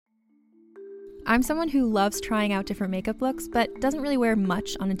I'm someone who loves trying out different makeup looks, but doesn't really wear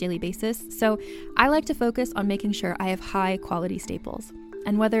much on a daily basis, so I like to focus on making sure I have high quality staples.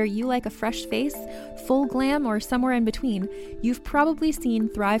 And whether you like a fresh face, full glam, or somewhere in between, you've probably seen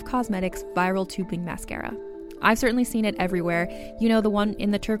Thrive Causemetics Viral Tubing Mascara. I've certainly seen it everywhere. You know, the one in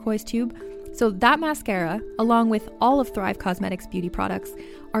the turquoise tube? So that mascara, along with all of Thrive Causemetics beauty products,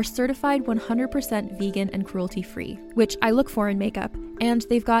 are certified 100% vegan and cruelty-free, which I look for in makeup, and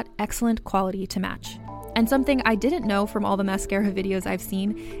they've got excellent quality to match. And something I didn't know from all the mascara videos I've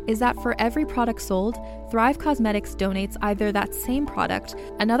seen is that for every product sold, Thrive Causemetics donates either that same product,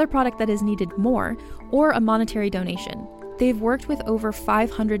 another product that is needed more, or a monetary donation. They've worked with over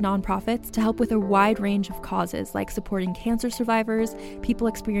 500 nonprofits to help with a wide range of causes like supporting cancer survivors, people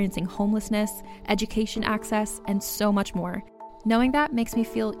experiencing homelessness, education access, and so much more. Knowing that makes me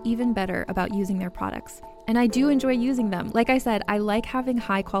feel even better about using their products. And I do enjoy using them. Like I said, I like having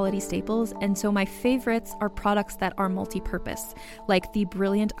high quality staples, and so my favorites are products that are multi-purpose, like the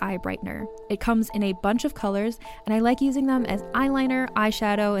Brilliant Eye Brightener. It comes in a bunch of colors, and I like using them as eyeliner,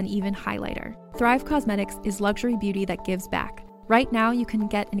 eyeshadow, and even highlighter. Thrive Causemetics is luxury beauty that gives back. Right now, you can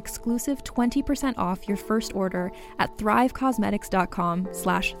get an exclusive 20% off your first order at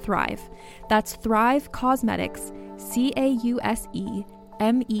thrivecausemetics.com/thrive. That's Thrive Causemetics,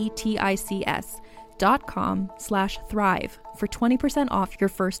 CAUSEMETICS.com/thrive for 20% off your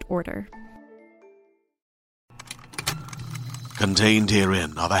first order. Contained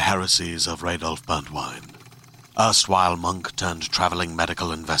herein are the heresies of Radolf Burntwine, erstwhile monk turned traveling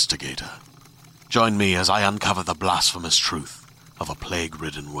medical investigator. Join me as I uncover the blasphemous truth of a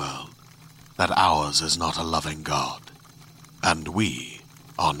plague-ridden world, that ours is not a loving God, and we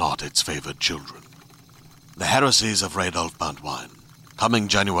are not its favored children. The Heresies of Radolf Burntwine, coming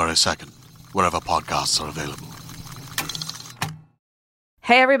January 2nd, wherever podcasts are available.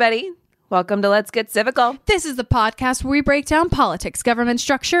 Hey everybody, welcome to Let's Get Civical. This is the podcast where we break down politics, government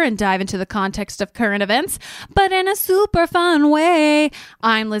structure, and dive into the context of current events, but in a super fun way.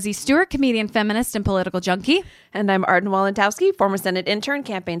 I'm Lizzie Stewart, comedian, feminist, and political junkie. And I'm Arden Walentowski, former Senate intern,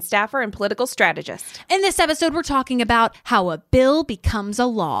 campaign staffer, and political strategist. In this episode, we're talking about how a bill becomes a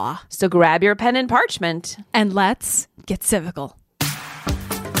law. So grab your pen and parchment. And let's get civical.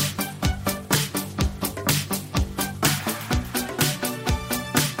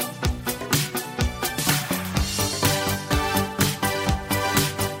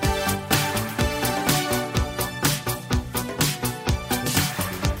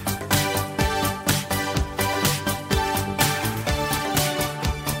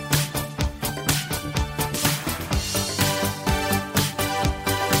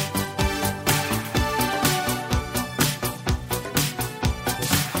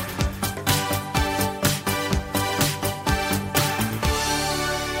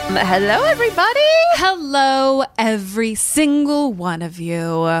 Hello, everybody. Hello, every single one of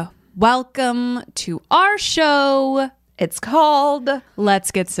you. Welcome to our show. It's called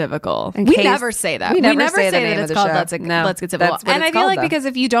Let's Get Civical. In We case- never say that. we never say the say name that of it's the called show. Let's No, Get Civical. that's what And it's I feel called, like though. because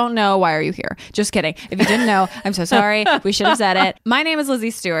if you don't know, why are you here? Just kidding. If you didn't know, I'm so sorry. We should have said it. My name is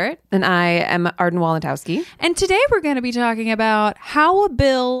Lizzie Stewart. And I am Arden Walentowski. And today we're going to be talking about how a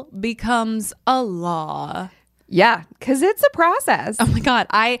bill becomes a law. Yeah, because it's a process. Oh my God.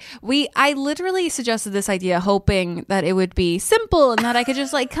 I literally suggested this idea hoping that it would be simple and that I could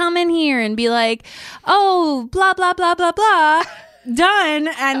just like come in here and be like, oh, blah, blah, blah, blah, blah. Done.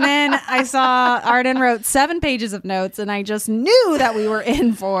 And then I saw Arden wrote 7 pages of notes and I just knew that we were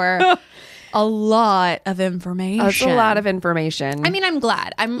in for a lot of information. That's a lot of information. I mean, I'm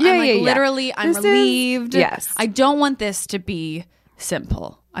glad. I'm Yeah. literally, I'm This is- relieved. yes. I don't want this to be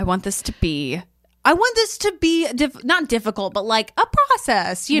simple. I want this to be not difficult, but like a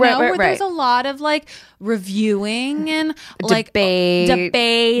process, you Right, know, right, where there's right. a lot of like reviewing and like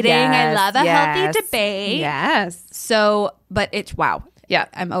Debating. I love a Yes. healthy debate. Yes. So, but it's wow. Yeah.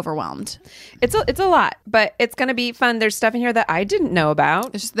 I'm overwhelmed. It's a lot, but it's going to be fun. There's stuff in here that I didn't know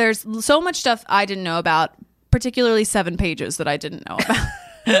about. There's so much stuff I didn't know about, particularly 7 pages that I didn't know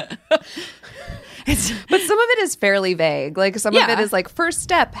about. But some of it is fairly vague. Like some of Yeah. it is like, first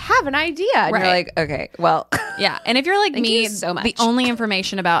step, have an idea. And Right. you're like, okay, well. Yeah. And if you're like Thank me, you so much. the only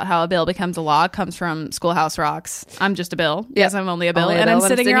information about how a bill becomes a law comes from Schoolhouse Rocks. I'm just a bill. Yes, I'm only a bill. Only a and bill, I'm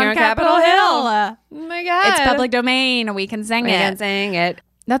sitting here on Capitol Hill. Oh my God. It's public domain. We can sing We it. can sing it.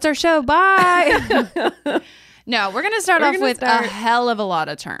 That's our show. Bye. No, we're going to start off with a hell of a lot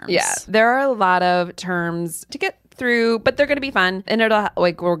of terms. Yeah. There are a lot of terms to get through, but they're going to be fun. And it'll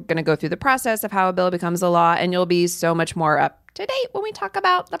like, we're going to go through the process of how a bill becomes a law, and you'll be so much more up to date when we talk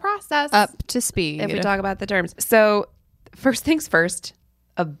about the process. Up to speed. If we talk about the terms. So first things first,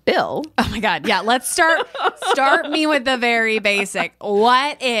 A bill. Oh my God. Yeah. Let's start me with the very basic.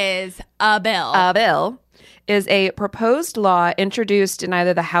 What is a bill? A bill is a proposed law introduced in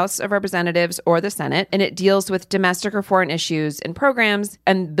either the House of Representatives or the Senate, and it deals with domestic or foreign issues and programs,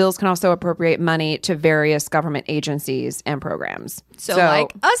 and bills can also appropriate money to various government agencies and programs. So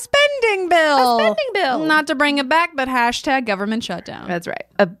like a spending bill. A spending bill. Not to bring it back, but hashtag government shutdown. That's right.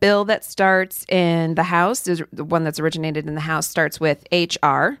 A bill that starts in the House, is the one that's originated in the House, starts with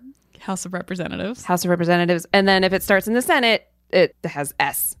HR, House of Representatives. House of Representatives, and then if it starts in the Senate, it has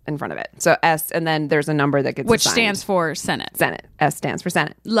S in front of it. So S, and then there's a number that gets Which assigned. stands for Senate. Senate. S stands for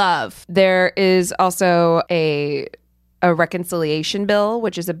Senate. Love. There is also a reconciliation bill,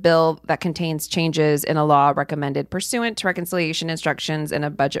 which is a bill that contains changes in a law recommended pursuant to reconciliation instructions in a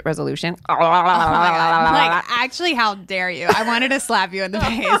budget resolution. Oh my God. Like, actually, how dare you? I wanted to slap you in the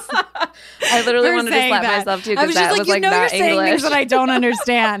face. I literally for wanted to saying slap that. myself too I because was that just was like, you know, not you're saying English. things that I don't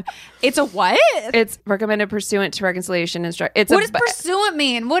understand. It's a what? It's recommended pursuant to reconciliation instructions. What does pursuant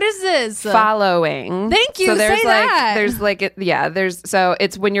mean? What is this? Following. Thank you. So there's Say like that. there's like there's so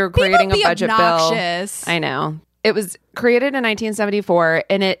it's when you're creating People a budget be obnoxious. bill. I know. It was created in 1974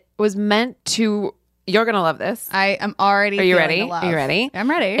 and it was meant to, you're going to love this. I am already. Are you feeling ready? the love. Are you ready? I'm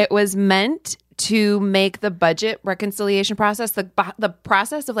ready. It was meant to make the budget reconciliation process, the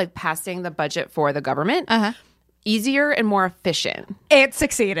process of like passing the budget for the government, easier and more efficient. It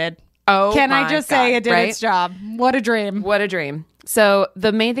succeeded. Oh, Can I my just God, say it did right? its job? What a dream. What a dream. So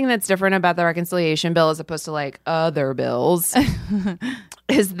the main thing that's different about the reconciliation bill as opposed to like other bills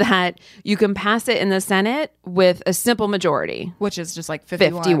is that you can pass it in the Senate with a simple majority. Which is just like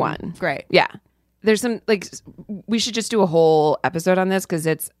 51. Great. Yeah. There's some like we should just do a whole episode on this because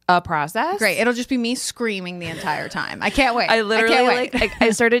it's a process. Great. It'll just be me screaming the entire time. I can't wait. I literally can't wait. like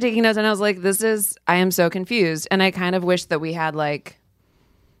I started taking notes and I was like, I am so confused. And I kind of wish that we had like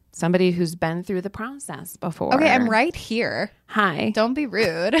somebody who's been through the process before. Okay, I'm right here. Hi. Don't be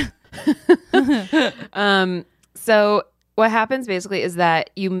rude. So what happens basically is that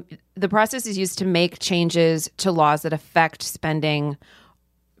the process is used to make changes to laws that affect spending,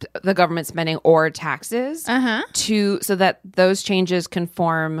 the government spending or taxes, so that those changes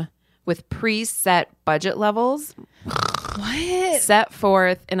conform with preset budget levels. What? Set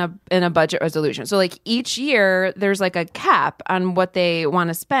forth in a budget resolution. So like each year there's like a cap on what they want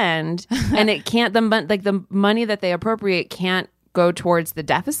to spend and it can't the money that they appropriate can't go towards the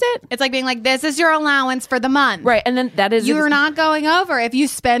deficit. It's like being like, this is your allowance for the month. Right. And then that is You're not going over. If you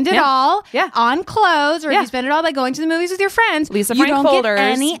spend it all on clothes or if you spend it all by going to the movies with your friends, Lisa you Frank don't folders. get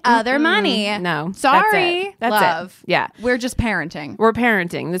any other money. No. Sorry. That's Love. it. Yeah. We're just parenting. We're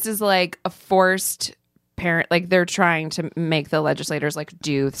parenting. This is like a forced parent, like they're trying to make the legislators like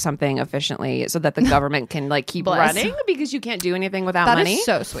do something efficiently so that the government can like keep Bless. running because you can't do anything without That money. is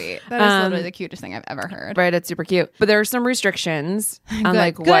so sweet. That is literally the cutest thing I've ever heard. Right, it's super cute. But there are some restrictions on Good,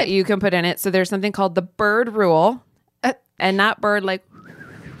 like good. what you can put in it. So there's something called the bird rule, and not bird like.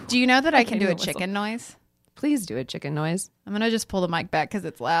 Do you know that I can do a whistle. chicken noise? Please do a chicken noise. I'm going to just pull the mic back because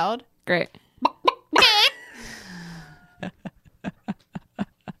it's loud. Great.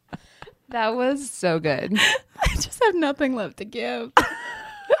 That was so good. I just have nothing left to give.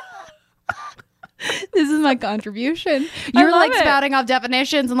 This is my contribution. You're love like it. spouting off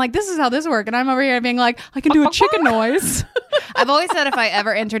definitions and like, this is how this works. And I'm over here being like, I can do a chicken noise. I've always said if I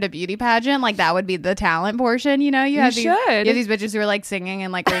ever entered a beauty pageant, like that would be the talent portion. You know, you have should. these bitches who are like singing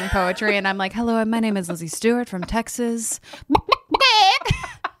and like reading poetry. And I'm like, hello, my name is Lizzie Stewart from Texas.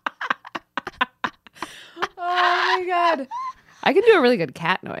 Oh my god, I can do a really good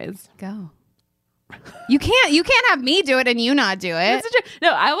cat noise. Go. You can't have me do it and you not do it.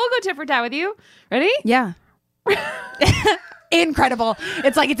 No, I will go tit for tat with you. Ready? Yeah. Incredible.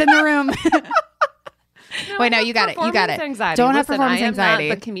 It's like it's in the room. Wait, no, you got it. You got it. Performance anxiety. Don't have Listen, performance I am anxiety.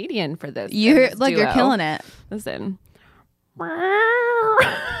 not the comedian for this. You're this look, you're duo. killing it. Listen. I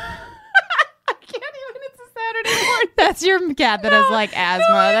can't even. It's a Saturday morning. That's your cat that has like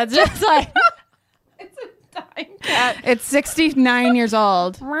asthma. That's just like It's a dying cat. it's 69 years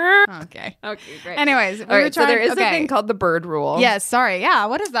old. Okay. Okay, great. Anyways, we All were right, so trying. there is okay. a thing called the bird rule. Yes. Sorry. Yeah.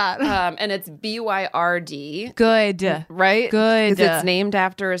 What is that? And it's BYRD. Good. Right? Good. 'Cause it's named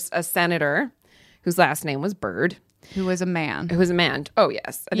after a senator whose last name was Bird, Who was a man? who was a man. Oh,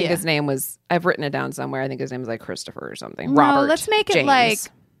 yes. I think Yeah. his name was, I've written it down somewhere. I think his name was like Christopher or something. No, Robert. let's make it James. like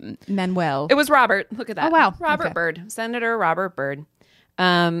Manuel. It was Robert. Look at that. Oh, wow. Robert Okay. Byrd. Senator Robert Byrd.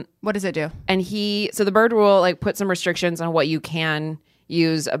 What does it do? And so the Byrd rule like put some restrictions on what you can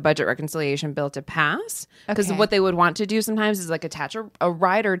use a budget reconciliation bill to pass. Because Okay. what they would want to do sometimes is like attach a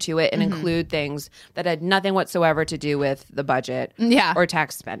rider to it and include things that had nothing whatsoever to do with the budget or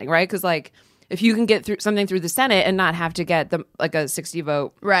tax spending, right? Because like if you can get through something through the Senate and not have to get like a 60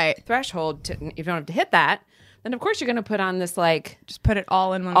 vote threshold, if you don't have to hit that, then of course you're going to put on this like Just put it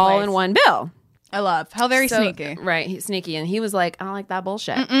all in one place. in one bill. I love how very sneaky. Right. He's sneaky. And he was like, I don't like that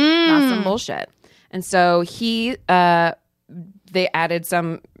bullshit. That's some bullshit. And so they added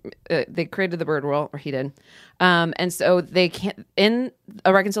they created the bird rule, or he did. And so they can't, in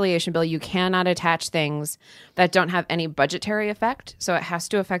a reconciliation bill, you cannot attach things that don't have any budgetary effect. So it has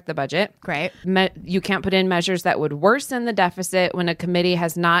to affect the budget. Great. You can't put in measures that would worsen the deficit when a committee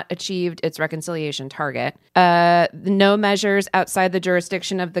has not achieved its reconciliation target. No measures outside the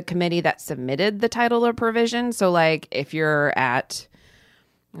jurisdiction of the committee that submitted the title or provision. So like if you're at,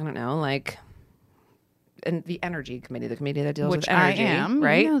 I don't know, like in the energy committee, the committee that deals Which with energy, I am,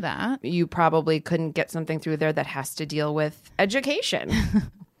 right? You know that. You probably couldn't get something through there that has to deal with education.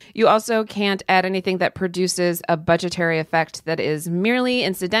 You also can't add anything that produces a budgetary effect that is merely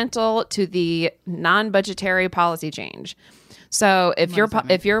incidental to the non-budgetary policy change. So if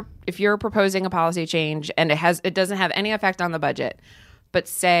you're proposing a policy change and it doesn't have any effect on the budget, but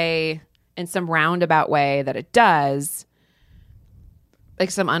say in some roundabout way that it does, like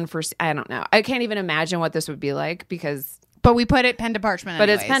some unforeseen, I don't know. I can't even imagine what this would be like But we put it pen to parchment. But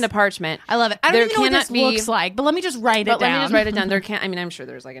anyways. it's pen to parchment. I love it. I don't even know what cannot this be- looks like, but let me just write it But down. let me just write it down. I'm sure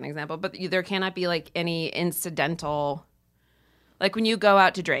there's like an example, but there cannot be like any incidental, like when you go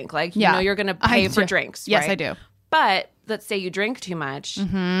out to drink, like you know you're going to pay for drinks. Yes, right? I do. But let's say you drink too much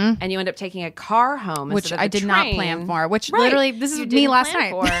and you end up taking a car home, Which instead of I a did not train. plan for. Which Right. literally, this is You me didn't last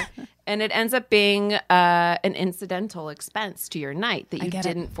plan night. for. And it ends up being an incidental expense to your night that you get it.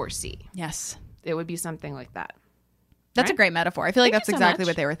 didn't foresee. Yes. It would be something like that. That's a great metaphor. I feel like Thank that's you so exactly much.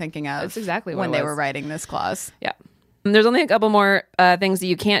 what they were thinking of. That's exactly what when it they was. were writing this clause. Yeah. And there's only a couple more things that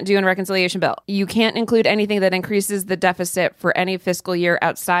you can't do in a reconciliation bill. You can't include anything that increases the deficit for any fiscal year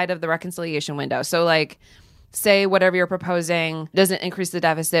outside of the reconciliation window. So like, say whatever you're proposing doesn't increase the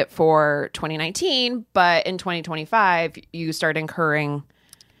deficit for 2019, but in 2025, you start incurring,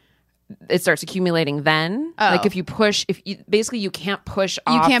 it starts accumulating then. Oh. Like if you basically you can't push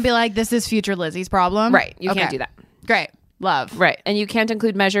You off. can't be like, this is future Lizzie's problem. Right. You Okay. can't do that. Great. Love. Right. And you can't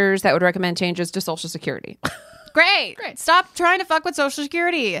include measures that would recommend changes to Social Security. Great. Stop trying to fuck with Social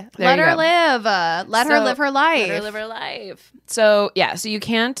Security. Let you her go. live. Let her live her life. Let her live her life. So yeah, so you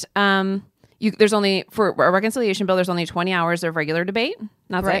can't. There's only for a reconciliation bill. There's only 20 hours of regular debate.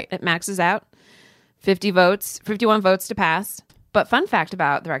 That's Right. it. It maxes out. 51 votes to pass. But fun fact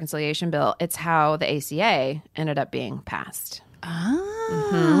about the reconciliation bill, it's how the ACA ended up being passed.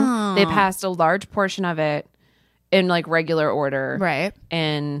 Oh. They passed a large portion of it in like regular order, Right.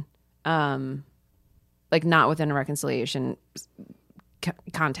 and like not within a reconciliation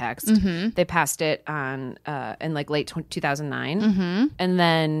context. They passed it on in like late 2009, and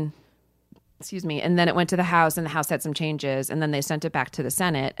then it went to the House, and the House had some changes, and then they sent it back to the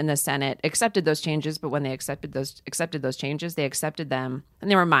Senate, and the Senate accepted those changes. But when they accepted those changes, they accepted them, and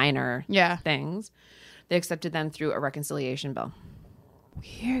they were minor things. They accepted them through a reconciliation bill.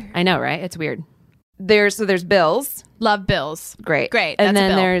 Weird. I know, right? It's weird. There's bills. Love bills. Great. Great. And That's a then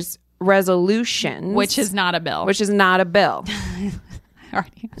bill. there's resolutions. Which is not a bill. Which is not a bill.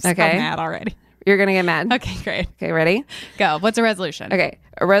 Already. I'm so Okay. mad already. You're going to get mad. Okay, great. Okay, ready? Go. What's a resolution? Okay.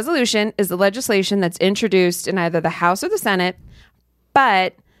 A resolution is the legislation that's introduced in either the House or the Senate,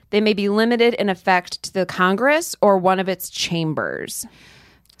 but they may be limited in effect to the Congress or one of its chambers.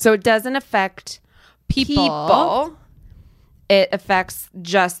 So it doesn't affect people. It affects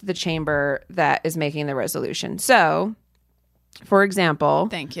just the chamber that is making the resolution. So, for example,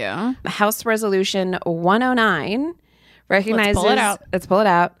 Thank you. House Resolution 109 recognizes. Let's pull it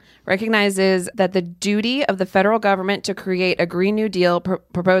out. Recognizes that the duty of the federal government to create a Green New Deal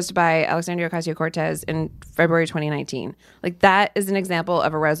proposed by Alexandria Ocasio-Cortez in February 2019. Like that is an example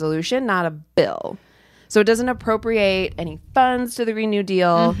of a resolution, not a bill. So it doesn't appropriate any funds to the Green New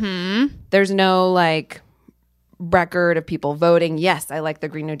Deal. There's no like record of people voting, yes, I like the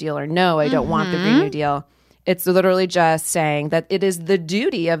Green New Deal, or no, I don't want the Green New Deal. It's literally just saying that it is the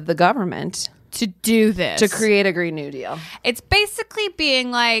duty of the government To do this. to create a Green New Deal. It's basically being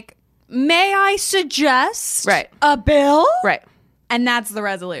like, may I suggest Right. a bill? Right. And that's the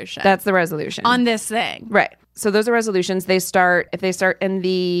resolution. That's the resolution. on this thing. Right. So those are resolutions. If they start in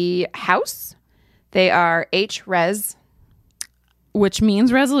the House, they are HRes, Which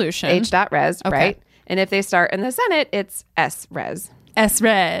means resolution. H.res, Okay. right? And if they start in the Senate, it's SRes,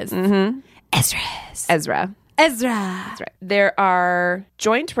 SRES. Mm-hmm. SRES. Ezra. Ezra. That's right. There are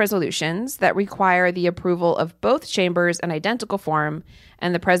joint resolutions that require the approval of both chambers in identical form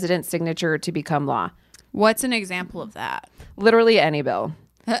and the president's signature to become law. What's an example of that? Literally any bill.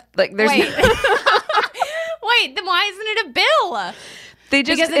 Like there's Wait. Wait, then why isn't it a bill?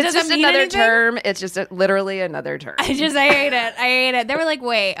 Because it it's doesn't just mean another anything? term. It's just literally another term. I hate it. They were like,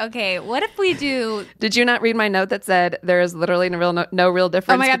 wait, okay, what if we do... Did you not read my note that said there is literally no real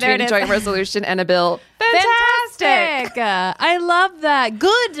difference my God, there between it a is. joint resolution and a bill? Fantastic. I love that.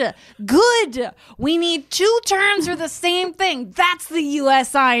 Good. We need two terms for the same thing. That's the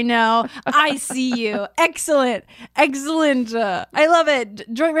US I know. I see you. Excellent. I love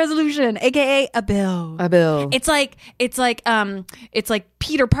it. Joint resolution, aka a bill. A bill. It's like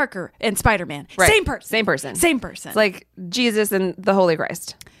Peter Parker and Spider-Man. Right. Same person. It's like Jesus and the Holy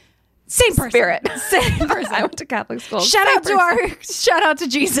Christ. Same person. Spirit. Same person. I went to Catholic school. Shout out to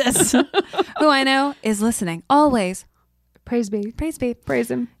Jesus, who I know is listening always. Praise be.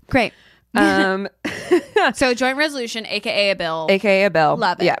 Praise him. Great. Um, So joint resolution, aka a bill. AKA a bill.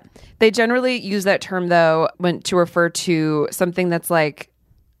 Love it. Yeah. They generally use that term though to refer to something that's like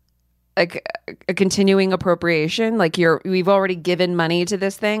a continuing appropriation. Like we've already given money to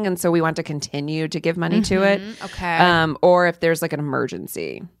this thing, and so we want to continue to give money to it. Okay. Or if there's like an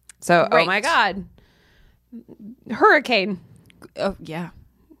emergency. So, Right. oh my God. Hurricane. Oh yeah.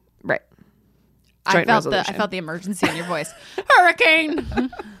 Right. I Joint felt resolution. the emergency in your voice. Hurricane.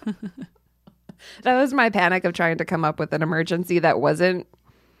 That was my panic of trying to come up with an emergency that wasn't.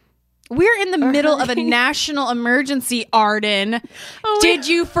 We're in the middle of a national emergency, Arden. Did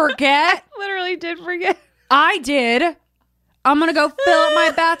you forget? Literally did forget. I did. I'm gonna go fill up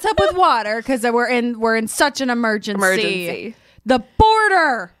my bathtub with water because we're in such an emergency. The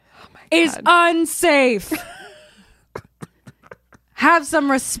border is unsafe. Have some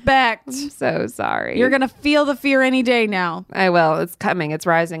respect. I'm so sorry. You're gonna feel the fear any day now. I will. It's coming. It's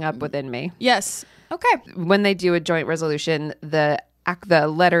rising up within me. Yes. Okay. When they do a joint resolution, the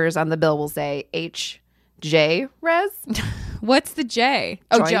letters on the bill will say HJ res. What's the J?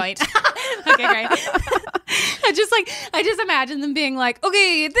 Oh, Joint. joint. Okay, great. I just imagine them being like,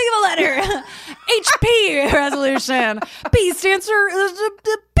 okay, think of a letter. HP resolution. P stands for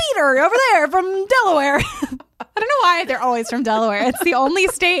Peter over there from Delaware. I don't know why they're always from Delaware. It's the only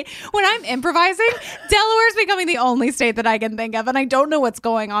state, when I'm improvising, Delaware's becoming the only state that I can think of, and I don't know what's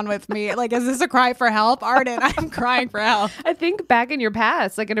going on with me. Like, is this a cry for help? Arden, I'm crying for help. I think back in your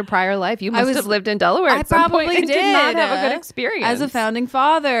past, like in a prior life, you must have lived in Delaware at some point and did not have a good experience. As a founding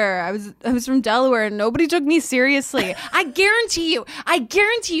father, I was from Delaware and nobody took me seriously. I guarantee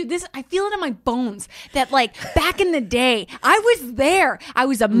you this, I feel it in my bones that like back in the day, I was there. I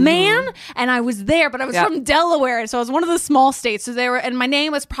was a man and I was there, but I was from Delaware. So I was one of the small states. So they were, and my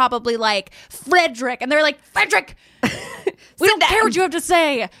name was probably like Frederick. And they're like, Frederick, we don't care what you have to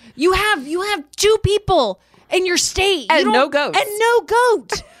say. You have two people in your state. And no goats. And no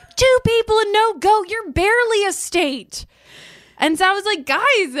goat. Two people and no goat. You're barely a state. And so I was like,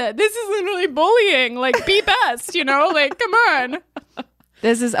 guys, this isn't really bullying. Like, be best, like, come on.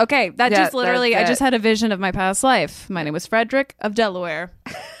 This is okay. That just literally, I just had a vision of my past life. My name was Frederick of Delaware.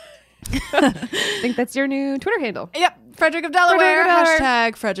 I think that's your new Twitter handle. Yep. Frederick of Delaware.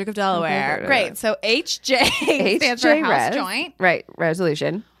 Hashtag Frederick of Delaware. Okay, Great. So HJ stands for House Joint. Right.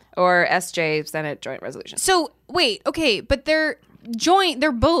 Resolution. Or SJ, Senate Joint Resolution. So wait, okay, but they're joint,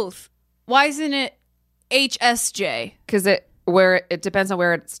 they're both. Why isn't it HSJ? Because it depends on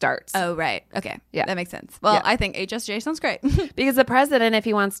where it starts. Oh, right. Okay. Yeah. That makes sense. Well, Yeah. I think HSJ sounds great. Because the president, if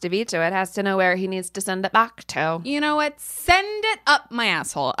he wants to veto it, has to know where he needs to send it back to. You know what? Send it up my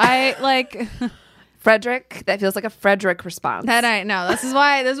asshole. I like Frederick. That feels like a Frederick response. that. I know. This is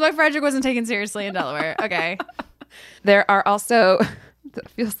why Frederick wasn't taken seriously in Delaware. Okay. There are also. That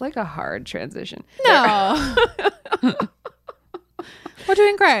feels like a hard transition. No. We're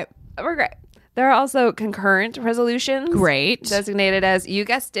doing great. We're great. There are also concurrent resolutions. Great. Designated as, you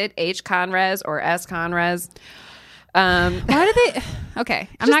guessed it, H Conres or S Conres. Why do they? Okay,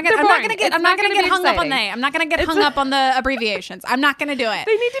 I'm not gonna get hung up on I'm not gonna get hung up on the abbreviations. I'm not gonna do it.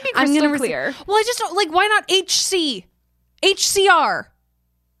 They need to be crystal clear. Well, I just don't like. Why not HC, HCR?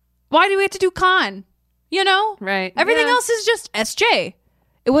 Why do we have to do con? Right. Everything Yeah. else is just SJ.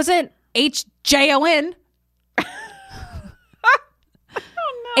 It wasn't HJON.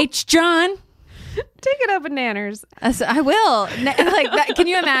 H John. Take it up with Nanners. I will. Like that. Can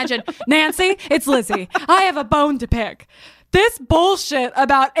you imagine? Nancy, it's Lizzie. I have a bone to pick. This bullshit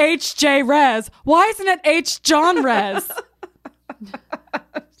about HJ Res. Why isn't it H John Res?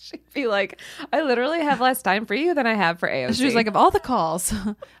 She'd be like, I literally have less time for you than I have for AOC. She was like, of all the calls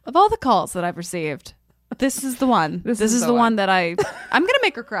that I've received, This is the one. This is the one that I'm going to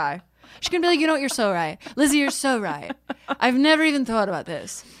make her cry. She's going to be like, you know what? You're so right. Lizzie, you're so right. I've never even thought about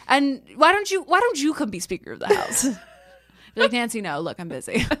this. And why don't you come be Speaker of the House? Be like, Nancy, no, look, I'm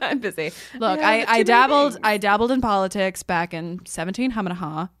busy. I'm busy. Look, I dabbled in politics back in 17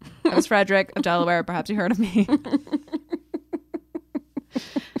 Hamanaha. I was Frederick of Delaware. Perhaps you heard of me.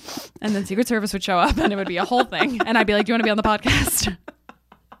 And then Secret Service would show up and it would be a whole thing. And I'd be like, do you want to be on the podcast?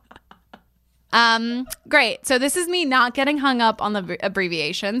 Great. So this is me not getting hung up on the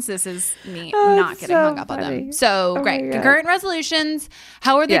abbreviations. This is me not getting hung up on them. So great. Concurrent resolutions.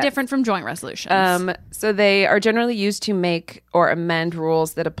 How are they different from joint resolutions? So they are generally used to make or amend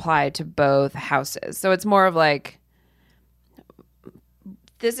rules that apply to both houses. So it's more of like,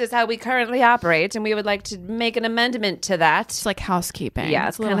 this is how we currently operate, and we would like to make an amendment to that. It's like housekeeping. Yeah,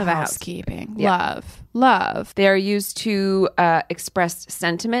 it's kind of a housekeeping. Yeah. Love. They are used to express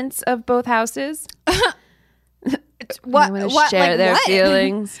sentiments of both houses. What? Share like their what?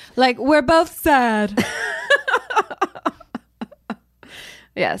 feelings. Like, we're both sad.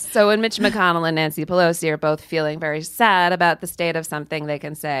 Yes. So when Mitch McConnell and Nancy Pelosi are both feeling very sad about the state of something, they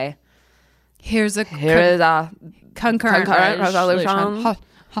can say, Here is a concurrent resolution.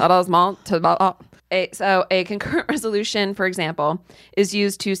 So a concurrent resolution, for example, is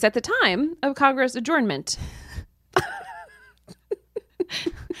used to set the time of Congress adjournment. They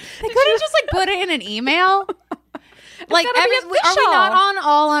couldn't just like put it in an email. Like, are we not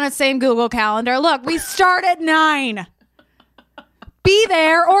all on a same Google Calendar? Look, we start at 9. Be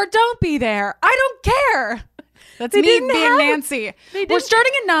there or don't be there. I don't care. That's me being Nancy. We're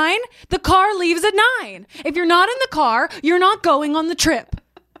starting at 9. The car leaves at 9. If you're not in the car, you're not going on the trip.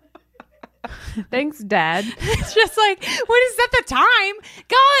 Thanks, Dad. It's just like, what is at the time?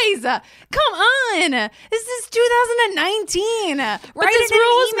 Guys, come on. This is 2019. But this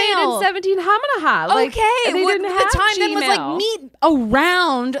rule was made in 17 Hamanaha. Like, okay. They didn't have the time Gmail. that was like meet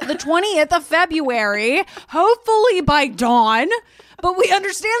around the 20th of February, hopefully by dawn. But we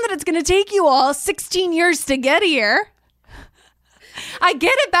understand that it's going to take you all 16 years to get here. I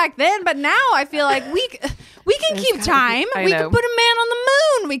get it back then, but now I feel like we can keep time. We can put a man on the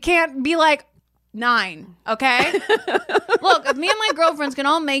moon. We can't be like 9, okay? Look, if me and my girlfriends can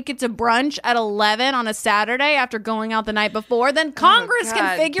all make it to brunch at 11 on a Saturday after going out the night before, then Congress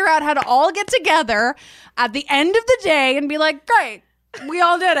can figure out how to all get together at the end of the day and be like, great, we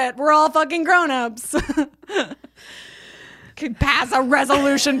all did it. We're all fucking grown-ups. Could pass a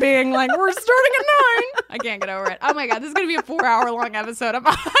resolution being like, we're starting at 9. I can't get over it. Oh my God, this is going to be a 4-hour-long episode. I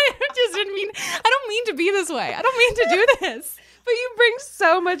don't mean to be this way. I don't mean to do this. But you bring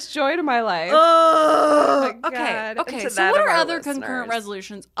so much joy to my life. Oh my God. Okay. So what are other concurrent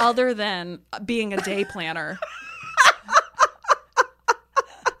resolutions other than being a day planner?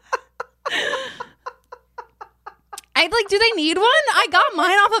 Do they need one? I got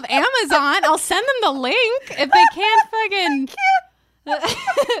mine off of Amazon. I'll send them the link if they can't fucking. That's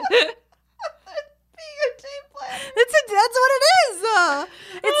what it is.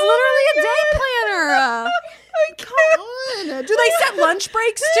 It's literally a day planner. Come on. Do they set lunch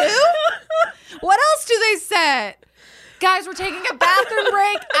breaks too? What else do they set? Guys, we're taking a bathroom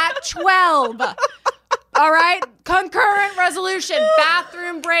break at 12. All right? Concurrent resolution.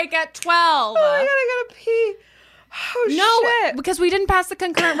 Bathroom break at 12. Oh my God, I gotta pee. Oh, shit. Because we didn't pass the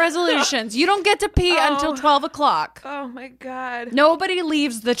concurrent resolutions. You don't get to pee until 12 o'clock. Oh my God. Nobody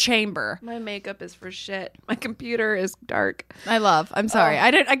leaves the chamber. My makeup is for shit. My computer is dark. I'm sorry. I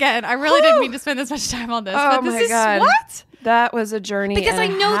really didn't mean to spend this much time on this. Oh but this my is God. what? That was a journey. Because I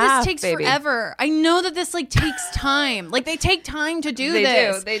know this takes forever. I know that this takes time. Like they take time to do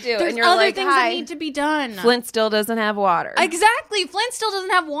this. They do. There's and you're other like, things that need to be done. Flint still doesn't have water. Exactly. Flint still doesn't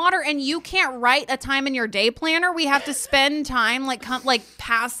have water, and you can't write a time in your day planner. We have to spend time like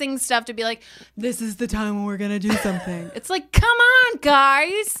passing stuff to be like, this is the time when we're gonna do something. It's like, come on,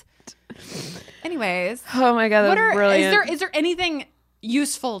 guys. Anyways. Oh my God, that was brilliant. Is there anything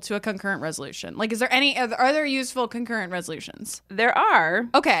useful to a concurrent resolution? Like, are there useful concurrent resolutions? There are.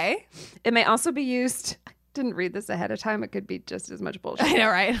 Okay. It may also be used. I didn't read this ahead of time. It could be just as much bullshit. I know,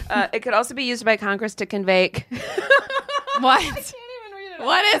 right? It could also be used by Congress to convey. What? I can't even read it.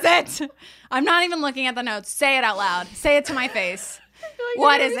 What is it? I'm not even looking at the notes. Say it out loud. Say it to my face.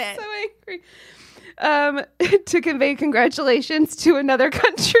 What is it? So angry. To convey congratulations to another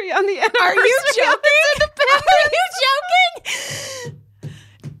country on the anniversary. Are you joking? Are you joking?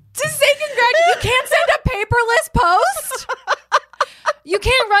 To say congratulations, you can't send a paperless post? You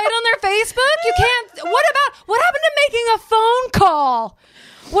can't write on their Facebook? You can't. What happened to making a phone call?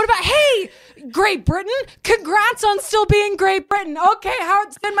 What about, hey, Great Britain? Congrats on still being Great Britain. Okay,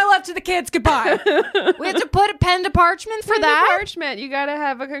 Howard, send my love to the kids. Goodbye. We have to put a pen to parchment for that? Parchment. You got to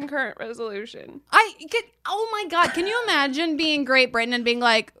have a concurrent resolution. Oh my God. Can you imagine being Great Britain and being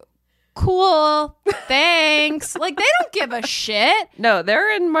like, cool, thanks. Like, they don't give a shit. No,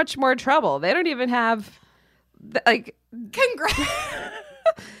 they're in much more trouble. They don't even have, like,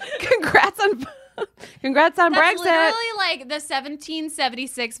 Congrats on That's Brexit. literally like the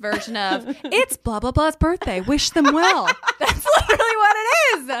 1776 version of it's blah blah blah's birthday. Wish them well. That's literally what it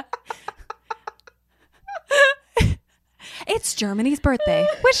is. It's Germany's birthday.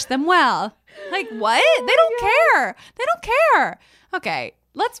 Wish them well. Like, what? They don't care. They don't care. Okay,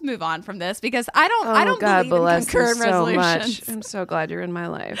 let's move on from this because I don't believe in concurrent resolutions. I'm so glad you're in my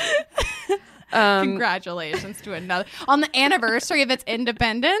life. Congratulations to another on the anniversary of its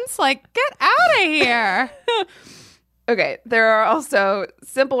independence. Like, get out of here. Okay, there are also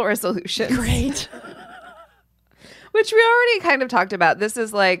simple resolutions. Great. Which we already kind of talked about. This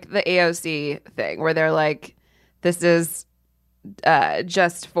is like the AOC thing where they're like, this is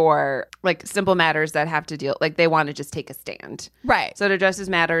just for like simple matters that have to deal, like they want to just take a stand. Right. So it addresses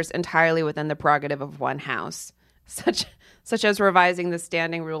matters entirely within the prerogative of one house, such as revising the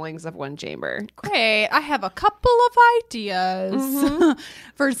standing rulings of one chamber. Great. I have a couple of ideas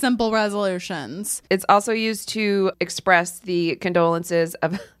for simple resolutions. It's also used to express the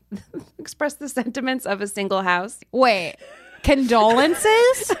sentiments of a single house. Wait.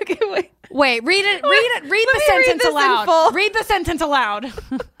 Condolences? Okay, wait. Wait, read the sentence aloud. Read the sentence aloud.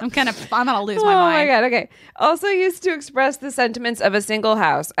 I'm gonna lose my mind. Oh my God, okay. Also used to express the sentiments of a single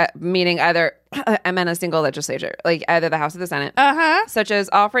house, meaning either, I meant a single legislature, like either the House or the Senate, such as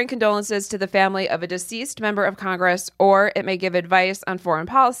offering condolences to the family of a deceased member of Congress, or it may give advice on foreign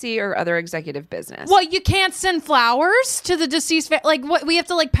policy or other executive business. Well, you can't send flowers to the deceased like what, we have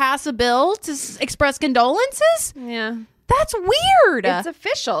to like pass a bill to express condolences? Yeah. That's weird. It's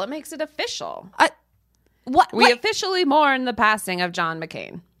official. It makes it official. We officially mourn the passing of John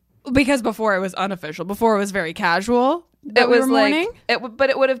McCain. Because before it was unofficial. Before it was very casual. It was mourning. But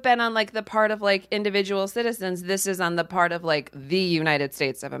it would have been on like the part of like individual citizens. This is on the part of like the United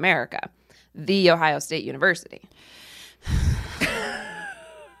States of America, the Ohio State University.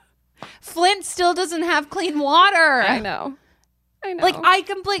 Flint still doesn't have clean water. I know. Like,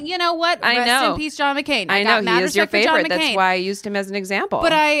 you know what? Rest in peace, John McCain. I know, he is your favorite. That's why I used him as an example.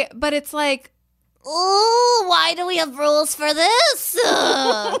 But it's like, ooh, why do we have rules for this?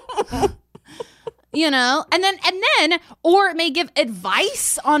 You know? And then, or it may give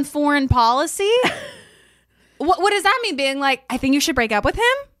advice on foreign policy. What does that mean? Being like, I think you should break up with him?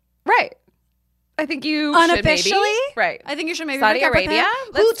 Right. I think you unofficially, should maybe, right? I think you should maybe Saudi break up Arabia.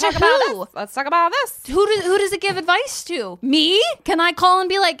 With him. Let's talk about this. Who does it give advice to? Me? Can I call and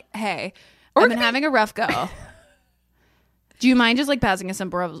be like, hey, I've been having a rough go. Do you mind just like passing a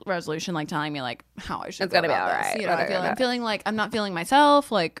simple resolution, like telling me like how I should? It's gonna be all right. You know, I'm feeling like I'm not feeling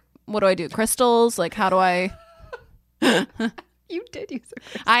myself. Like, what do I do? Crystals? Like, how do I? You did use a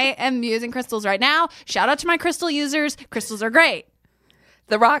crystal. I am using crystals right now. Shout out to my crystal users. Crystals are great.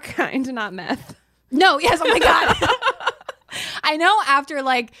 The rock kind, not meth. No, yes, oh my God. I know after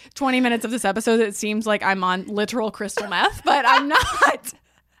like 20 minutes of this episode, it seems like I'm on literal crystal meth, but I'm not.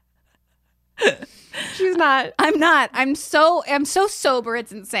 She's not. I'm not. I'm so sober,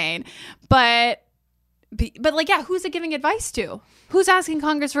 it's insane. But like, yeah, who's it giving advice to? Who's asking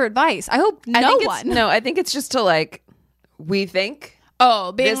Congress for advice? I hope no one. I think it's just to like, we think.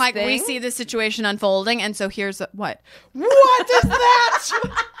 Oh, being this like, thing? we see the situation unfolding, and so here's what? What is that?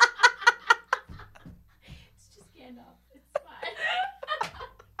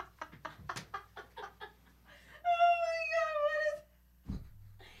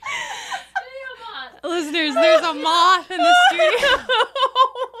 Listeners, there's a moth in the studio.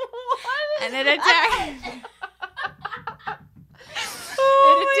 And it attacked.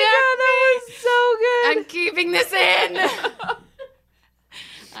 Oh my God, that was so good. I'm keeping this in.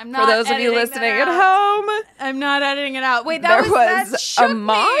 I'm not. For those of you listening at home, I'm not editing it out. Wait, that was a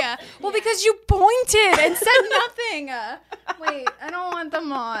moth? Me. Well, because you pointed and said nothing. Wait, I don't want the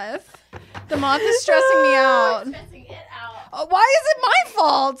moth. The moth is stressing me out. Why is it my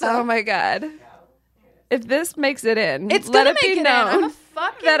fault? Oh my God. If this makes it in, it's let gonna it be make it known in. I'm a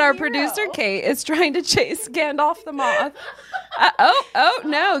fucking that our hero. producer Kate is trying to chase Gandalf the moth. Oh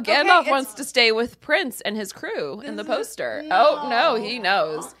no, Gandalf wants to stay with Prince and his crew in the poster. Oh no, he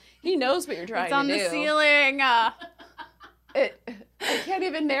knows. He knows what you're trying to do. It's on the ceiling. I can't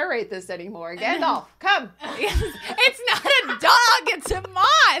even narrate this anymore. Gandalf, come. It's not a dog. It's a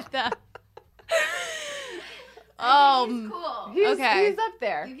moth. Okay. He's up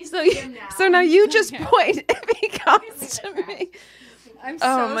there. So now you just point if he comes to me. I'm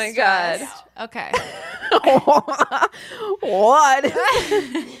Oh my God. Okay. What?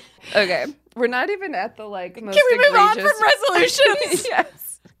 Okay. We're not even at the most Can we move on egregious- from resolutions?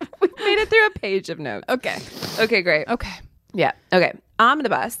 Yes. We made it through a page of notes. Okay. Okay, great. Okay. Yeah. Okay.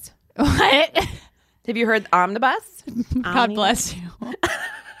 Omnibus. What? Have you heard omnibus? God bless you.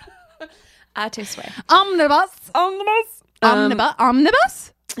 Te swear. Omnibus. Omnibus.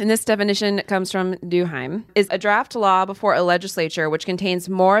 Omnibus? And this definition comes from Duheim, is a draft law before a legislature which contains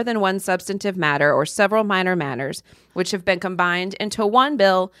more than one substantive matter or several minor matters which have been combined into one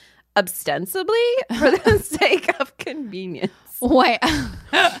bill ostensibly for the sake of convenience. Wait.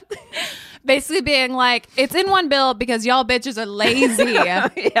 Basically being like, it's in one bill because y'all bitches are lazy. Yeah.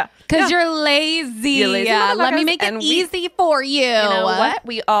 Because you're lazy. You're lazy Let me motherfuckers, make it and we- easy for you. You know what?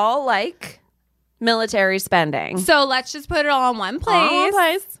 We all like military spending. So let's just put it all in one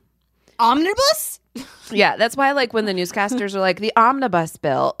place. Omnibus? Yeah, that's why when the newscasters are like, the omnibus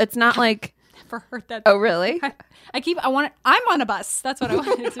bill, it's not like, Never heard that. oh, really? I'm on a bus. That's what I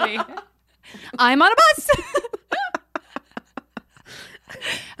want it to be. I'm on a bus.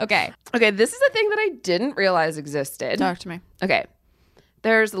 Okay. Okay, this is a thing that I didn't realize existed. Talk to me. Okay.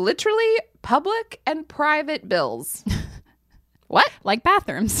 There's literally public and private bills. What? Like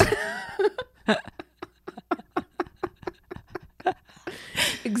bathrooms.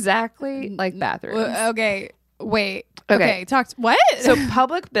 Exactly like bathrooms. Okay. Wait. Okay. Okay. What? So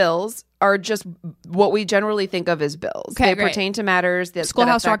public bills are just what we generally think of as bills. Okay, They great. pertain to matters that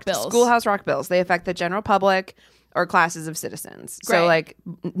Schoolhouse Rock affect- bills. Schoolhouse Rock bills. They affect the general public or classes of citizens. So Great.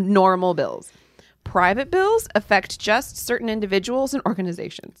 normal bills. Private bills affect just certain individuals and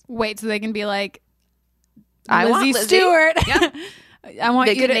organizations. Wait, so they can be like, I want Lizzie Lizzie. Stewart. Yeah. I want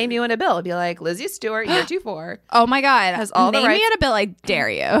They you could to name you in a bill. It'd be like Lizzie Stewart, year 24. Oh my God. Has all the Name me rights- at a bill. I dare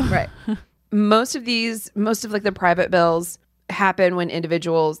you. Right. Most of the private bills happen when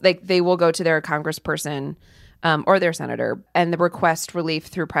individuals they will go to their congressperson or their senator and request relief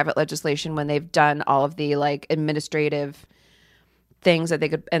through private legislation when they've done all of the administrative things that they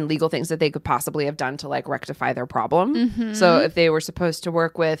could and legal things that they could possibly have done to rectify their problem. So if they were supposed to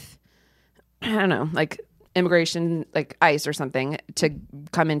work with, I don't know, immigration, ICE or something to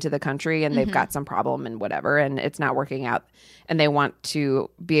come into the country and they've got some problem and whatever, and it's not working out and they want to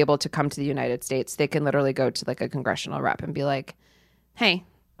be able to come to the United States, they can literally go to a congressional rep and be like, hey,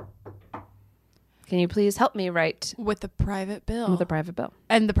 can you please help me write With the private bill. with a private bill?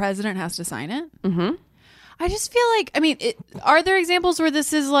 And the president has to sign it? Mm-hmm. I just feel are there examples where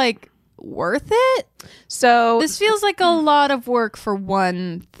this is worth it? So This feels like a lot of work for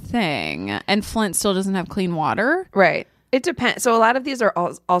one thing, and Flint still doesn't have clean water. right. It depends. So a lot of these are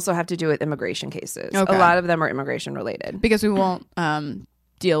also have to do with immigration cases. Okay. A lot of them are immigration related. Because we won't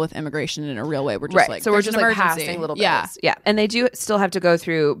deal with immigration in a real way. We're just So we're there's just an emergency. passing little bills. Yeah. Yeah. And they do still have to go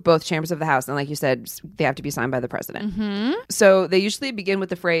through both chambers of the House. And like you said, they have to be signed by the president. Mm-hmm. So they usually begin with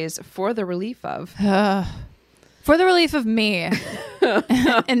the phrase, for the relief of. For the relief of me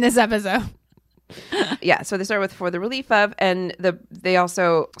in this episode. Yeah. So they start with for the relief of. And they have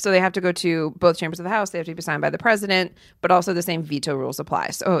to go to both chambers of the House. They have to be signed by the president. But also the same veto rules apply.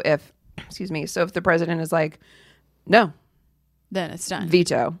 So if the president is like, no, Then it's done.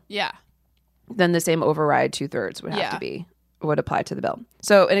 veto, Yeah. then the same override 2/3 would apply to the bill.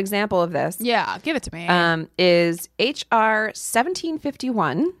 So an example of this Yeah. Give it to me. is HR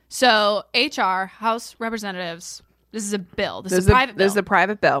 1751. So HR, House Representatives, this is a bill. This is a private bill. This is a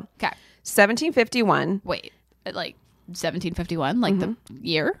private bill. Okay. 1751. Wait, 1751, the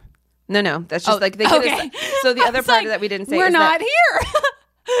year? No, that's just Oh, they get okay. so the other It's part like, that we didn't say we're is not that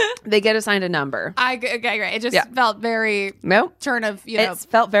here. they get assigned a number. Okay, great. It just Yeah. felt very No, turn of, it's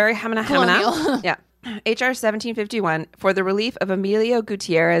felt very colonial. Yeah. HR 1751 for the relief of Emilio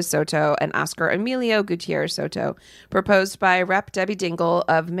Gutierrez Soto and Oscar Emilio Gutierrez Soto, proposed by Rep. Debbie Dingell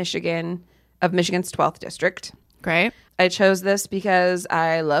of Michigan's 12th District. Great. I chose this because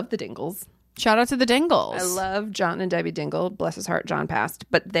I love the Dingells. Shout out to the Dingles. I love John and Debbie Dingell. Bless his heart, John passed.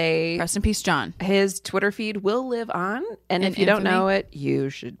 But Rest in peace, John. his Twitter feed will live on. And In if you don't infamy? know it, you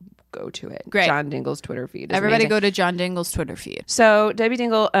should go to it. Great. John Dingell's Twitter feed is Everybody amazing. go to John Dingle's Twitter feed. So Debbie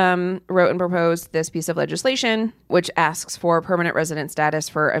Dingell wrote and proposed this piece of legislation, which asks for permanent resident status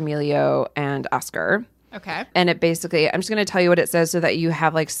for Emilio and Oscar. Okay. And it basically, I'm just going to tell you what it says so that you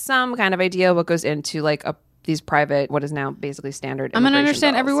have some kind of idea what goes into these private, what is now basically standard. I'm going to immigration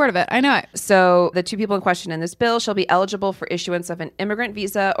understand bills. every word of it. I know it. So the two people in question in this bill shall be eligible for issuance of an immigrant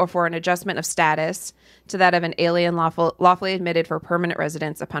visa or for an adjustment of status to that of an alien lawfully admitted for permanent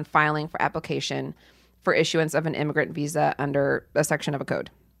residence upon filing for application for issuance of an immigrant visa under a section of a code.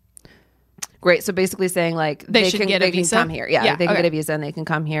 Great. So basically saying like they can come here. Yeah, they can get a visa and they can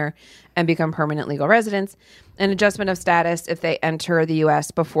come here and become permanent legal residents. An adjustment of status if they enter the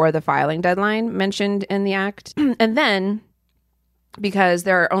U.S. before the filing deadline mentioned in the act. And then because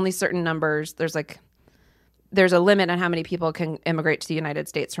there are only certain numbers, there's a limit on how many people can immigrate to the United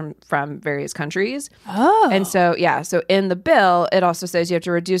States from various countries. Oh. And so, so in the bill, it also says you have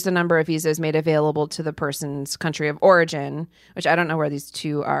to reduce the number of visas made available to the person's country of origin, which I don't know where these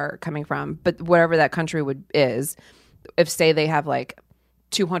two are coming from, but whatever that country is, if say they have like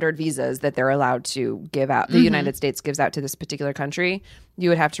 200 visas that they're allowed to give out, the United States gives out to this particular country, you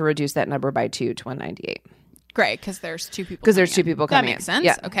would have to reduce that number by 2 to 198. Great, because there's two people. Because there's two people coming. That makes sense.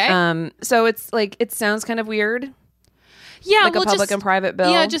 Yeah. Okay. So it's like it sounds kind of weird. Yeah, like a public and private bill.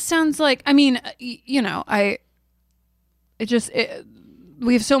 Yeah, it just sounds like. I mean, you know,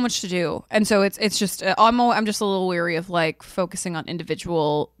 we have so much to do, and so it's just I'm just a little weary of like focusing on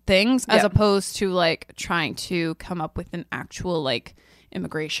individual things as opposed to like trying to come up with an actual like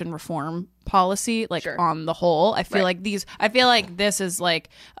immigration reform policy like on the whole. I feel like this is like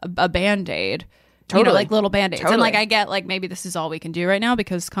a Band-Aid. Totally. You know, like little Band-Aids. Totally. And like I get like maybe this is all we can do right now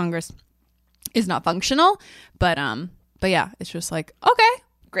because Congress is not functional. But yeah, it's just like, okay.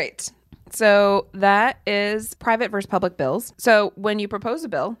 Great. So that is private versus public bills. So when you propose a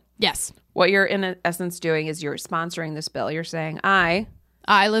bill, Yes. what you're in essence doing is you're sponsoring this bill. You're saying, I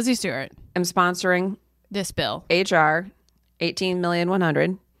Lizzie Stewart, am sponsoring this bill. HR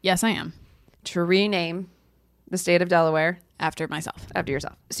 18,100,000 Yes, I am. to rename the state of Delaware After myself. after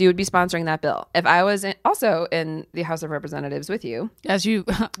yourself. So you would be sponsoring that bill. If I was also in the House of Representatives with you, As you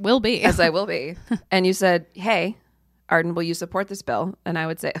will be. as I will be, and you said, hey, Arden, will you support this bill? And I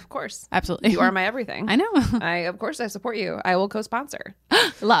would say, of course. Absolutely. You are my everything. I know. Of course I support you. I will co-sponsor.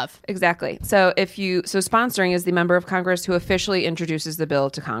 Love. Exactly. So sponsoring is the member of Congress who officially introduces the bill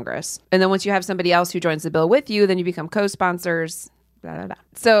to Congress. And then once you have somebody else who joins the bill with you, then you become co-sponsors. Blah, blah, blah.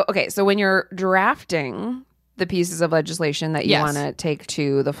 So when you're drafting the pieces of legislation that you want to take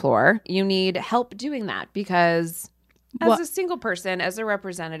to the floor, you need help doing that because as a single person, as a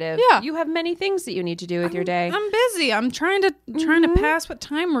representative, you have many things that you need to do with your day. I'm busy. I'm trying to pass what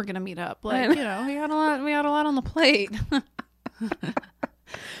time we're gonna meet up. Like, you know, we got a lot on the plate.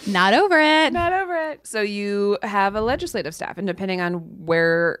 Not over it. So you have a legislative staff, and depending on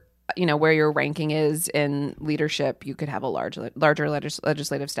where your ranking is in leadership, you could have a larger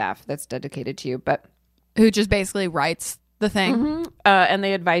legislative staff that's dedicated to you, but Who just basically writes the thing. and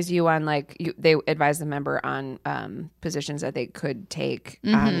they advise you on they advise the member on positions that they could take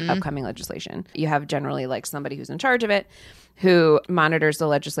on upcoming legislation. You have generally like somebody who's in charge of it, who monitors the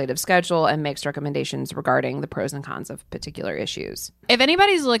legislative schedule and makes recommendations regarding the pros and cons of particular issues. If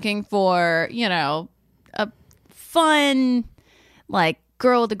anybody's looking for, you know, a fun, like,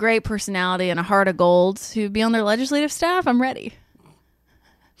 girl with a great personality and a heart of gold to be on their legislative staff, I'm ready.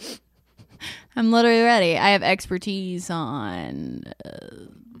 I'm literally ready. I have expertise on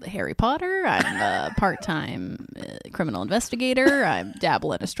Harry Potter. I'm a part-time criminal investigator. I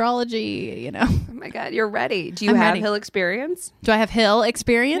dabble in astrology, you know. Oh my God, you're ready. Do you have Hill experience? Do I have Hill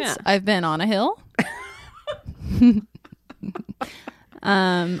experience? Yeah. I've been on a hill. In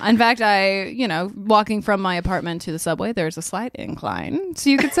fact, walking from my apartment to the subway, there's a slight incline. So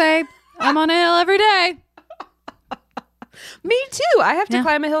you could say I'm on a hill every day. Me too. I have to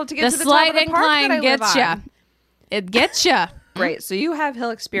climb a hill to get to the top of the park that I live on. It gets you. Great. So you have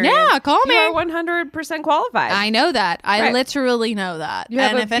Hill experience. Yeah, call me. You are 100% qualified. I know that. I literally know that.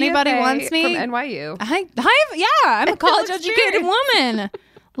 And if anybody wants me, from NYU, I'm a college educated woman.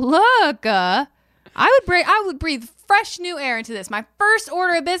 Look, I would breathe fresh new air into this. My first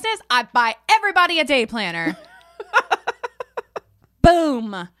order of business, I buy everybody a day planner.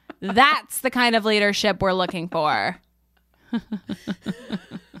 Boom. That's the kind of leadership we're looking for.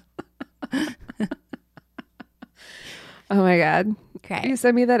 Oh my God. Okay. You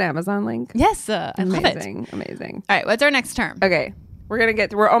send me that Amazon link? Yes, I love it. Amazing. All right, what's our next term? Okay.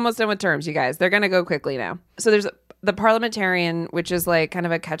 We're almost done with terms, you guys. They're going to go quickly now. So there's the parliamentarian, which is like kind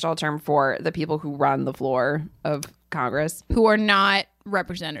of a catch-all term for the people who run the floor of Congress. Who are not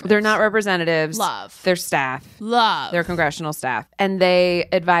representatives. They're not representatives. Love. They're staff. Love. They're congressional staff. And they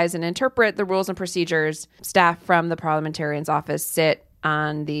advise and interpret the rules and procedures. Staff from the parliamentarian's office sit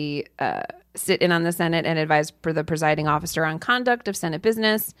in on the Senate and advise for the presiding officer on conduct of Senate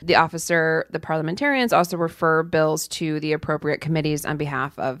business. The parliamentarians also refer bills to the appropriate committees on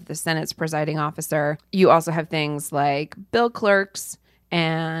behalf of the Senate's presiding officer. You also have things like bill clerks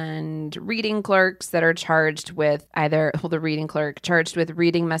and reading clerks that are charged with the reading clerk charged with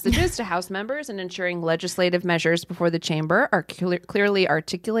reading messages to House members and ensuring legislative measures before the chamber are clearly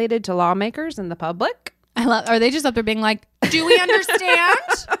articulated to lawmakers and the public. Are they just up there being like, do we understand?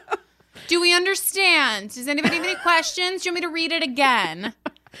 Do we understand? Does anybody have any questions? Do you want me to read it again?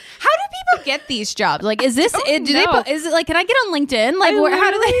 How do people get these jobs? Like, is this it? Is it like, can I get on LinkedIn? Like,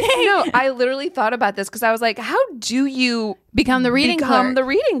 how do they? No, I literally thought about this because I was like, how do you become the reading clerk? The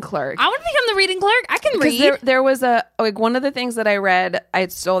reading clerk. I want to become the reading clerk. I can read. There was one of the things that I read. I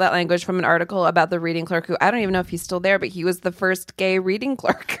stole that language from an article about the reading clerk who I don't even know if he's still there, but he was the first gay reading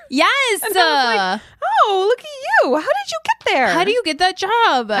clerk. Yes. And I was like, oh, look at you. How did you get there? How do you get that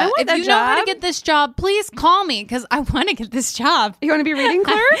job? If you know how to get this job, please call me because I want to get this job. You want to be reading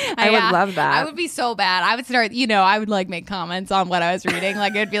clerk? I would love that. I would be so bad. I would start, I would like make comments on what I was reading.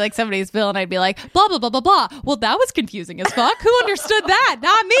 Like, it'd be like somebody's bill and I'd be like, blah, blah, blah, blah, blah. Well, that was confusing as fuck. Who understood that?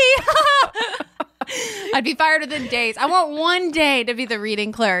 Not me. I'd be fired within days. I want one day to be the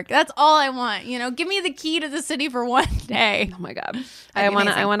reading clerk. That's all I want. Give me the key to the city for one day. Oh my God. I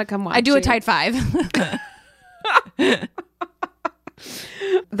want to come watch. I do a tight 5.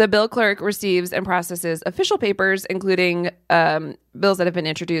 The bill clerk receives and processes official papers, including bills that have been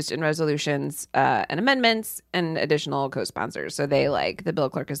introduced in resolutions and amendments and additional co-sponsors. So the bill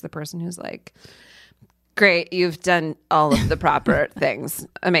clerk is the person who's like, great, you've done all of the proper things.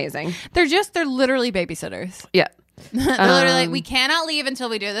 Amazing. They're literally babysitters. Yeah. They're literally like, we cannot leave until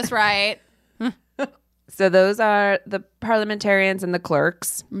we do this right. So those are the parliamentarians and the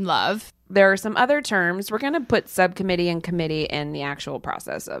clerks. Love. There are some other terms. We're going to put subcommittee and committee in the actual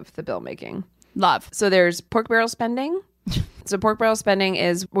process of the bill making. Love. So there's pork barrel spending. So pork barrel spending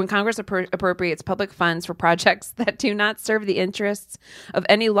is when Congress appropriates public funds for projects that do not serve the interests of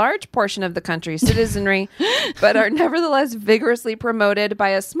any large portion of the country's citizenry, but are nevertheless vigorously promoted by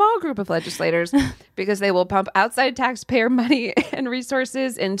a small group of legislators because they will pump outside taxpayer money and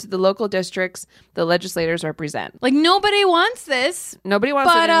resources into the local districts the legislators represent. Like, nobody wants this. Nobody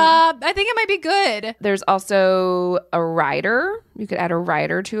wants it. But I think it might be good. There's also a rider. You could add a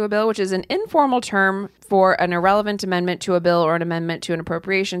rider to a bill, which is an informal term for an irrelevant amendment to a bill or an amendment to an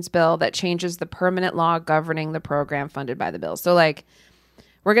appropriations bill that changes the permanent law governing the program funded by the bill. So, like,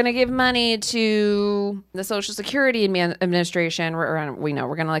 we're going to give money to the Social Security Administration. We're going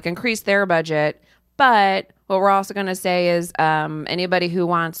to like increase their budget. But what we're also going to say is anybody who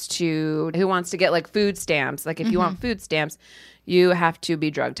wants to get like food stamps, like if you want food stamps, you have to be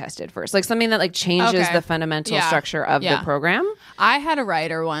drug tested first. Like something that like changes the fundamental structure of the program. I had a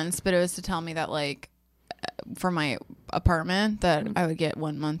rider once, but it was to tell me that like for my apartment that I would get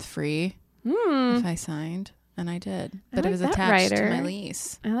 1 month free if I signed. And I did. But it was attached to my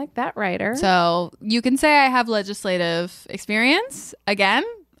lease. I like that rider. So you can say I have legislative experience. Again,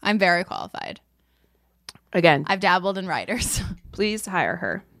 I'm very qualified. Again, I've dabbled in riders. Please hire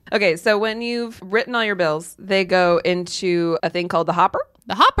her. Okay, so when you've written all your bills, they go into a thing called the hopper.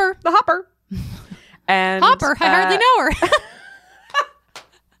 The hopper. The hopper. And Hopper, I hardly know her.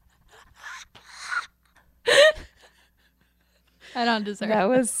 I don't deserve that.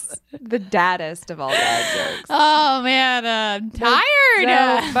 Was the daddest of all dad jokes. Oh, man. I'm tired.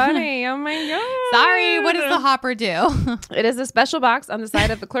 So funny. Oh, my God. Sorry. What does the hopper do? It is a special box on the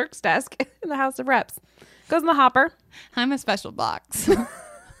side of the clerk's desk in the House of Reps. Goes in the hopper. I'm a special box.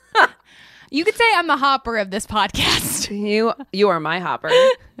 You could say I'm the hopper of this podcast. You are my hopper.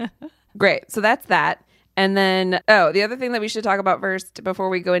 Great. So that's that. And then, the other thing that we should talk about first before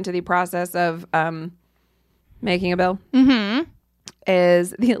we go into the process of making a bill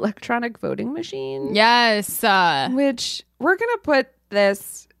is the electronic voting machine. Yes. Which we're going to put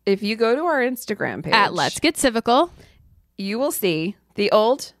this, if you go to our Instagram page. At Let's Get Civical. You will see the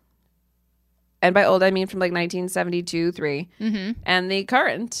old, and by old I mean from like 1972-3, and the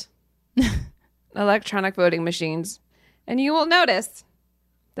current electronic voting machines. And you will notice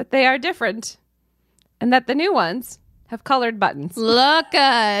that they are different and that the new ones have colored buttons. Look,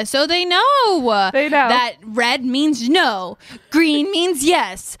 so they know. They know. That red means no. Green means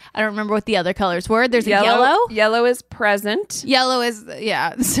yes. I don't remember what the other colors were. There's a yellow. Yellow is present. Yellow is,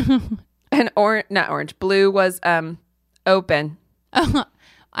 yeah. And not orange. Blue was open.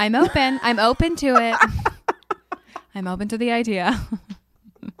 I'm open. I'm open to it. I'm open to the idea.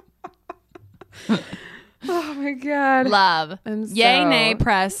 Oh my God. Love. Yay, nay,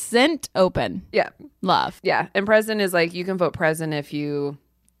 present, open. Yeah. Love. Yeah. And present is like you can vote present if you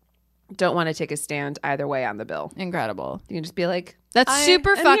don't want to take a stand either way on the bill. Incredible. You can just be like, That's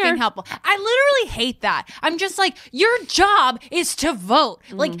super am fucking here. helpful. I literally hate that. I'm just like, your job is to vote.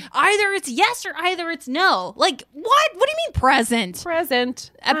 Like, either it's yes or either it's no. Like, what? What do you mean present?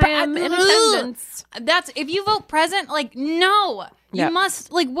 Present. I I am in attendance. That's if you vote present, like, no. You Yep.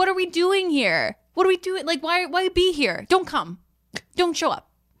 must, like, what are we doing here? What are we doing? Like, why be here? Don't come. Don't show up.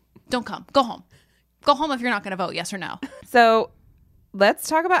 Don't come. Go home. Go home if you're not going to vote, yes or no. So let's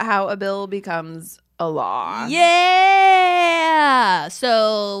talk about how a bill becomes a law. Yeah.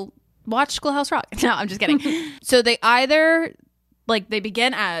 So watch Schoolhouse Rock. No, I'm just kidding. So they either they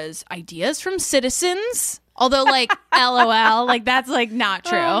begin as ideas from citizens, although LOL, that's not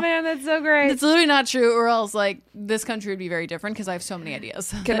true. Oh man, that's so great. It's literally not true, or else this country would be very different because I have so many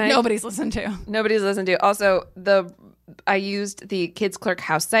ideas that nobody's listened to. Nobody's listened to. Also, I used the Kids Clerk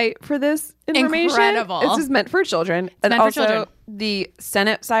house site for this information. Incredible. This is meant for children. And meant for also, children. the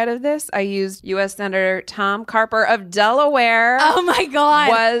Senate side of this, I used U.S. Senator Tom Carper of Delaware. Oh my God.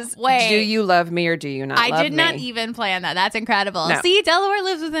 Wait. Do you love me or do you not love me? I did not even plan that. That's incredible. No. See, Delaware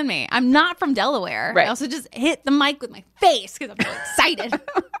lives within me. I'm not from Delaware. Right. I also just hit the mic with my face because I'm so excited.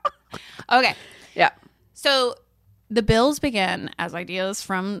 Okay. Yeah. So the bills begin as ideas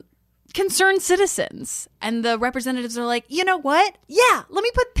from concerned citizens, and the representatives are like, you know what? Yeah, let me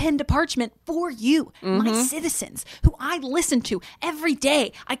put pen to parchment for you, my citizens, who I listen to every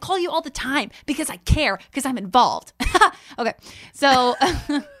day. I call you all the time because I care, because I'm involved. Okay, so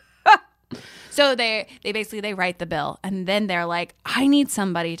so they basically write the bill, and then they're like, I need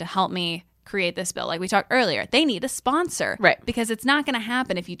somebody to help me create this bill. Like we talked earlier, they need a sponsor, right? Because it's not going to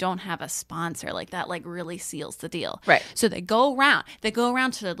happen if you don't have a sponsor. Like that really seals the deal, right? So they go around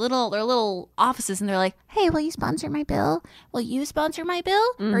to their little offices, and they're like, hey, will you sponsor my bill? Will you sponsor my bill?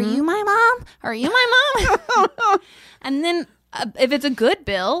 Are you my mom? Are you my mom? And then if it's a good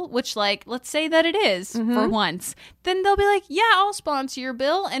bill, which let's say that it is for once, then they'll be like, yeah, I'll sponsor your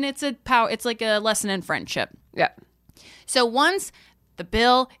bill. And it's like a lesson in friendship. Yeah. So once the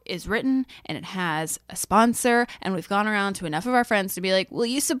bill is written and it has a sponsor, and we've gone around to enough of our friends to be like, will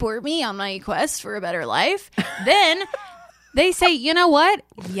you support me on my quest for a better life? Then they say, you know what?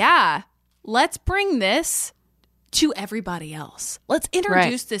 Yeah, let's bring this to everybody else. Let's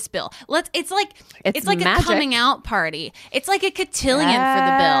introduce this bill. It's like magic. a coming out party. It's like a cotillion for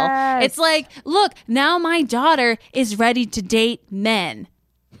the bill. It's like, look, now my daughter is ready to date men.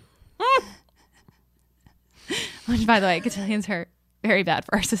 Which, by the way, cotillions are very bad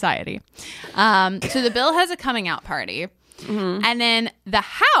for our society. So the bill has a coming out party. And then the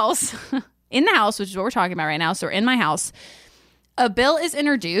house, in the house, which is what we're talking about right now, so we're in my house, a bill is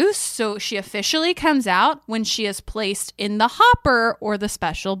introduced. So she officially comes out when she is placed in the hopper or the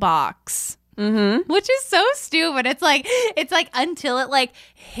special box. Which is so stupid. It's like until it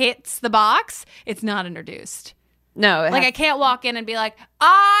hits the box, it's not introduced. No. I can't walk in and be like,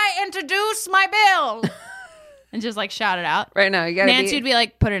 I introduce my bill. And just shout it out. Right now, you gotta Nancy would be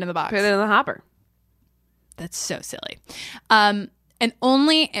like, put it in the box. put it in the hopper. That's so silly. And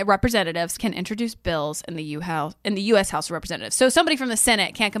only representatives can introduce bills in the U.S. House of Representatives. So somebody from the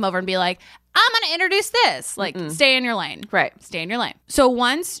Senate can't come over and be like, I'm going to introduce this. Stay in your lane. Right. Stay in your lane. So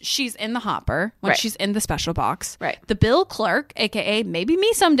once she's in the hopper, once Right. she's in the special box, Right. the bill clerk, a.k.a. maybe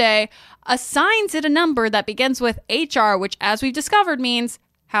me someday, assigns it a number that begins with HR, which, as we've discovered, means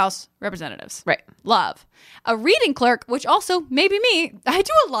House Representatives. Right. Love. A reading clerk, which also maybe me, I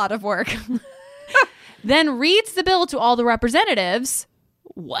do a lot of work, then reads the bill to all the representatives.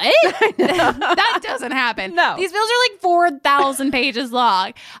 What? That doesn't happen. No. These bills are 4,000 pages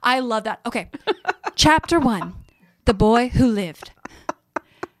long. I love that. Okay. Chapter 1, The Boy Who Lived.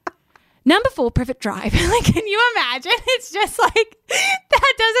 Number 4, Privet Drive. Can you imagine? It's just that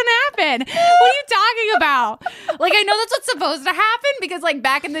doesn't happen. What are you talking about? I know that's what's supposed to happen because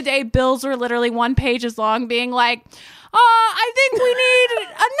back in the day, bills were literally 1 page long being I think we need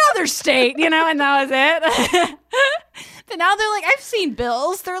another state, and that was it. But now they're I've seen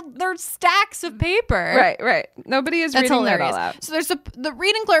bills. They're stacks of paper. Right. Nobody is That's reading hilarious. that all out. So the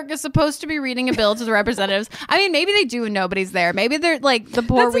reading clerk is supposed to be reading a bill to the representatives. I mean, maybe they do and nobody's there. Maybe they're the poor That's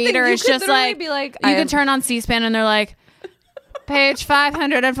the thing. reader You is could just literally be like, you I can am- turn on C-SPAN and they're like, page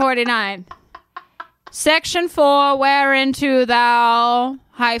 549. Section 4, whereinto thou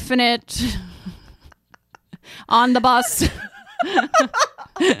hyphenate on the bus.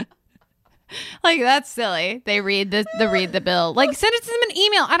 That's silly. They read the bill. Send it to them an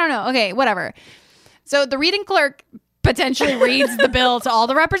email. I don't know. Okay, whatever. So the reading clerk potentially reads the bill to all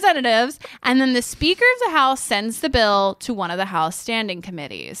the representatives, and then the Speaker of the House sends the bill to one of the House standing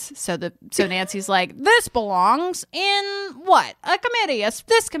committees. So Nancy's like, this belongs in what? A committee,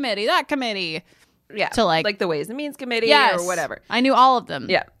 this committee, that committee. Yeah. To like the Ways and Means Committee yes, or whatever. I knew all of them.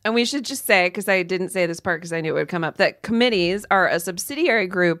 Yeah. And we should just say, because I didn't say this part because I knew it would come up, that committees are a subsidiary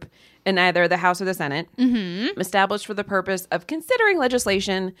group in either the House or the Senate, established for the purpose of considering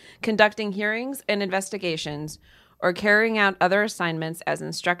legislation, conducting hearings and investigations, or carrying out other assignments as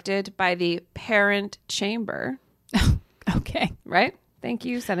instructed by the parent chamber. Okay. Right? Thank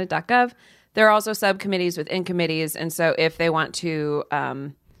you, Senate.gov. There are also subcommittees within committees. And so if they want to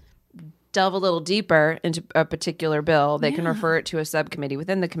delve a little deeper into a particular bill, they can refer it to a subcommittee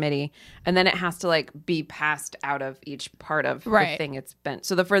within the committee. And then it has to like be passed out of each part of the thing it's been.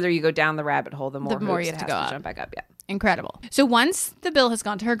 So the further you go down the rabbit hole, the more you have to go jump back up. Yeah. Incredible. So once the bill has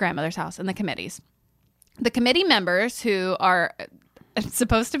gone to her grandmother's house and the committees, the committee members, who are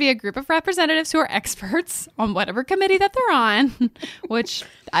supposed to be a group of representatives who are experts on whatever committee that they're on, which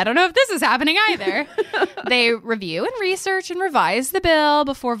I don't know if this is happening either, they review and research and revise the bill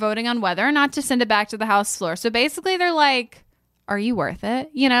before voting on whether or not to send it back to the House floor. So basically they're like, are you worth it?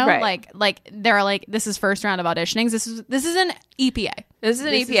 You know, right. like they're like, this is first round of auditionings. This is an EPA. This is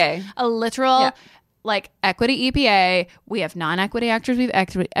an EPA. A literal like equity EPA. We have non-equity actors, we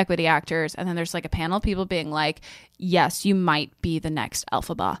have equity actors, and then there's like a panel of people being like, yes, you might be the next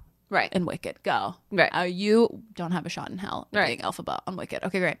Elphaba. Right. And Wicked. Go. Right. You don't have a shot in hell right. being Elphaba on Wicked.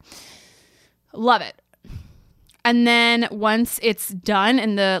 Okay, great. Love it. And then once it's done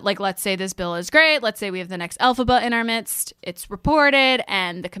and let's say this bill is great. Let's say we have the next Elphaba in our midst. It's reported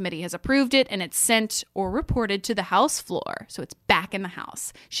and the committee has approved it and it's sent or reported to the House floor. So it's back in the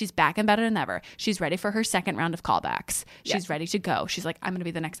House. She's back and better than ever. She's ready for her second round of callbacks. She's ready to go. She's like, I'm going to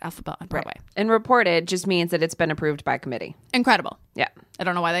be the next Elphaba on Broadway. Right. And reported just means that it's been approved by committee. Incredible. Yeah. I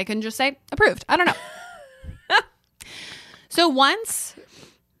don't know why they couldn't just say approved. I don't know. So once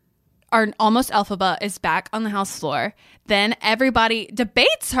our almost Elphaba is back on the House floor, then everybody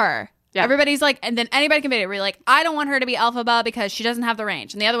debates her. Yeah. Everybody's like, and then anybody can debate it. We're like, I don't want her to be Elphaba because she doesn't have the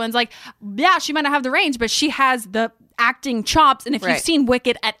range. And the other one's like, yeah, she might not have the range, but she has the acting chops. And if you've seen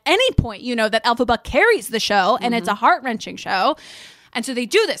Wicked at any point, you know that Elphaba carries the show and it's a heart-wrenching show. And so they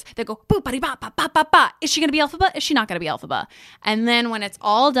do this. They go, boop, ba ba ba ba ba. Is she going to be Elphaba? Is she not going to be Elphaba? And then when it's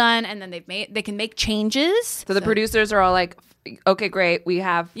all done, and then they can make changes. So the producers are all like, okay, great. We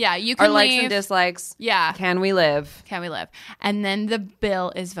have you can our likes leave. and dislikes. Yeah. Can we live? Can we live? And then the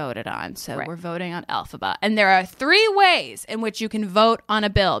bill is voted on. So we're voting on Elphaba. And there are 3 ways in which you can vote on a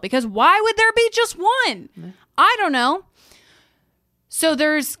bill. Because why would there be just one? I don't know. So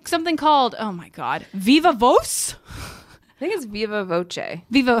there's something called, oh my God, Viva Voce? I think it's Viva Voce.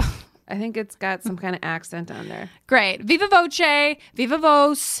 Viva. I think it's got some kind of accent on there. Great. Viva Voce, Viva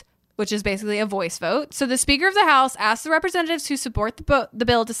Voce, which is basically a voice vote. So the Speaker of the House asks the representatives who support the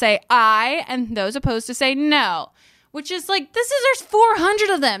bill to say aye, and those opposed to say no, which is like, there's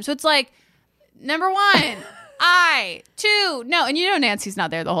 400 of them. So it's like, number 1, aye, 2, no. And you know Nancy's not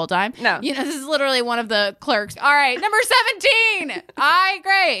there the whole time. No. You know, this is literally one of the clerks. All right, number 17, aye,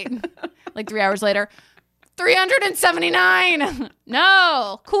 great. Like 3 hours later, 379.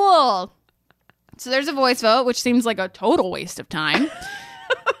 No, cool. So there's a voice vote, which seems like a total waste of time.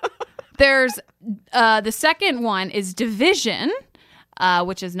 There's the second one is division,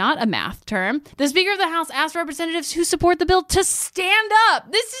 which is not a math term. The Speaker of the House asked representatives who support the bill to stand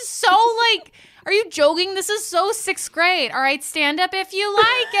up. This is so like, are you joking? This is so 6th grade. All right, stand up if you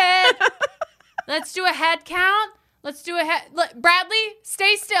like it. Let's do a head count. Let's do a head. Bradley,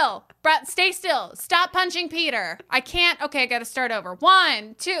 stay still. Stay still. Stop punching Peter. I can't. Okay, I got to start over.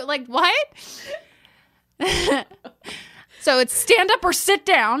 1, 2. Like, what? So it's stand up or sit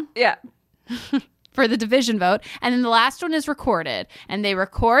down. Yeah. For the division vote. And then the last one is recorded. And they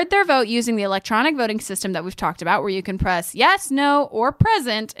record their vote using the electronic voting system that we've talked about, where you can press yes, no, or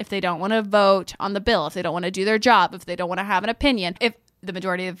present if they don't want to vote on the bill, if they don't want to do their job, if they don't want to have an opinion. If the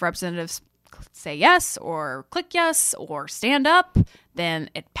majority of representatives say yes or click yes or stand up, then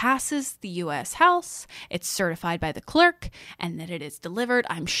it passes the U.S. House. It's certified by the clerk, and then it is delivered,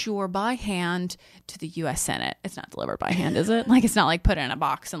 I'm sure, by hand to the U.S. Senate. It's not delivered by hand, is it? Like, it's not like put in a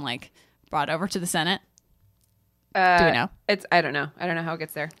box and like brought over to the Senate. Do we know? I don't know. I don't know how it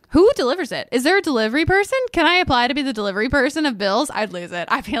gets there. Who delivers it? Is there a delivery person? Can I apply to be the delivery person of bills? I'd lose it.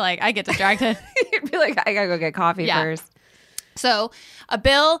 I feel like I get distracted. You'd be like, I gotta go get coffee first. So a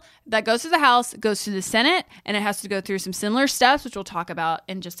bill that goes to the House goes to the Senate, and it has to go through some similar steps, which we'll talk about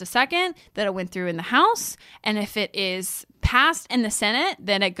in just a second, that it went through in the House. And if it is passed in the Senate,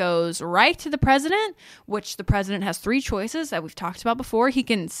 then it goes right to the president, which the president has 3 choices that we've talked about before. He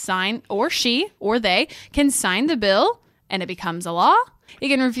can sign, or she or they can sign the bill and it becomes a law. He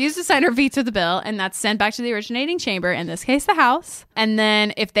can refuse to sign or veto the bill, and that's sent back to the originating chamber, in this case, the House. And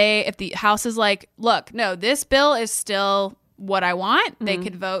then if the House is like, look, no, this bill is still what I want, they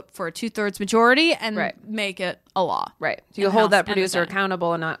could vote for a 2/3 majority and make it a law. Right. So you hold that producer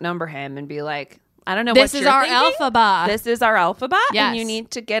accountable and not number him and be like, I don't know This what is you're our thinking. alphabet. This is our alphabet, Yes. and you need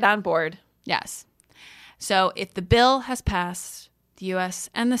to get on board. Yes. So if the bill has passed the U.S.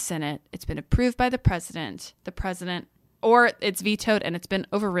 and the Senate, it's been approved by the president, or it's vetoed and it's been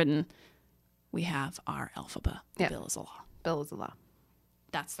overridden, we have our alphabet. The bill is a law. Bill is a law.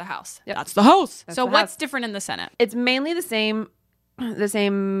 That's the House. Yep. That's the House. That's so the what's House. different in the Senate? It's mainly the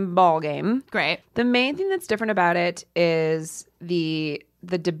same ball game. Great. The main thing that's different about it is the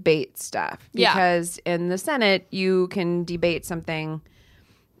debate stuff. Yeah. Because in the Senate, you can debate something.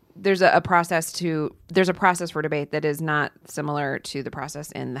 There's a process for debate that is not similar to the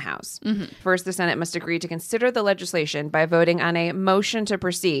process in the House. First, the Senate must agree to consider the legislation by voting on a motion to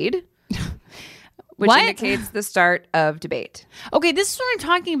proceed, which What? indicates the start of debate. Okay, this is what I'm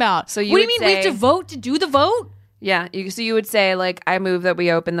talking about. So you what do you would mean we have to say- vote to do the vote? Yeah, so you would say, like, I move that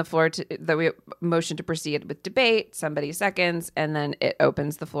we open the floor that we motion to proceed with debate. Somebody seconds, and then it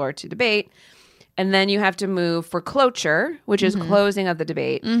opens the floor to debate. And then you have to move for cloture, which is closing of the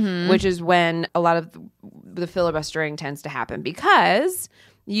debate, which is when a lot of the filibustering tends to happen, because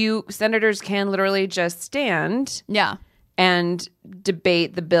senators can literally just stand Yeah. and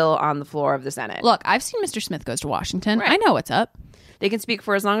debate the bill on the floor of the Senate. Look, I've seen Mr. Smith Goes to Washington. Right. I know what's up. They can speak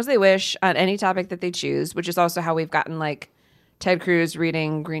for as long as they wish on any topic that they choose, which is also how we've gotten, like, Ted Cruz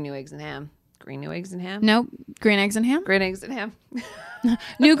reading Green New Eggs and Ham. Green New Eggs and Ham? No, green eggs and ham? Green Eggs and Ham.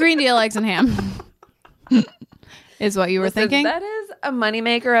 New Green Deal eggs and ham is what you were Listen, thinking? that is a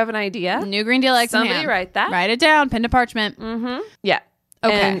moneymaker of an idea. New Green Deal eggs and Somebody ham. write that. Write it down. Pen to parchment. Yeah.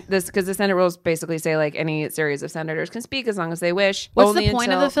 Okay. And this, because the Senate rules basically say, like, any series of senators can speak as long as they wish. What's Only the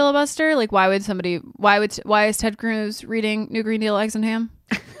point of until- the filibuster? Like, why is Ted Cruz reading New Green Deal eggs and ham?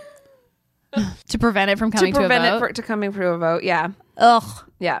 To prevent it from coming to a vote? to coming to a vote? Yeah. Ugh.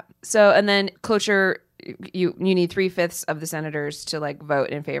 Yeah. So, and then cloture, you need 3/5 of the senators to, like, vote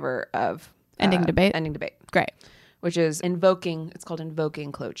in favor of Ending debate? Ending debate, Great. which is it's called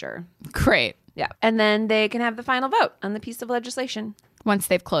invoking cloture. Great. Yeah. And then they can have the final vote on the piece of legislation. Once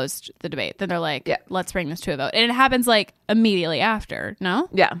they've closed the debate, then they're like, Yeah. let's bring this to a vote. And it happens, like, immediately after, no?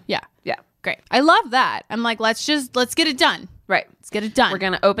 Yeah. Yeah. Yeah. Great. I love that. I'm like, let's get it done. Right. Let's get it done. We're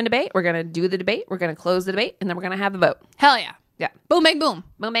going to open debate. We're going to do the debate. We're going to close the debate. And then we're going to have the vote. Hell yeah. Yeah. Boom, bang, boom.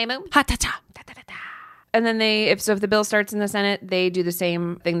 Boom, bang, boom. Ha ta ta. And then if the bill starts in the Senate, they do the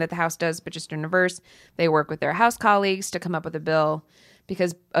same thing that the House does, but just in reverse. They work with their House colleagues to come up with a bill,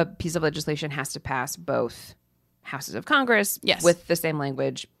 because a piece of legislation has to pass both houses of Congress Yes. with the same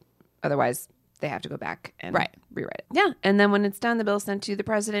language. Otherwise, they have to go back and Right. rewrite it. Yeah. And then when it's done, the bill's sent to the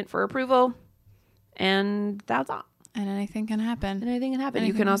president for approval. And that's all. And anything can happen. And anything can happen. You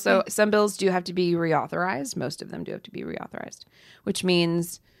Anything can can also, some bills do have to be reauthorized. Most of them do have to be reauthorized, which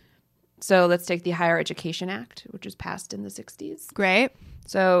means, so let's take the Higher Education Act, which was passed in the 60s. Great.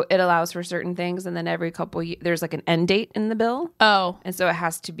 So it allows for certain things, and then every couple there's like an end date in the bill. Oh. And so it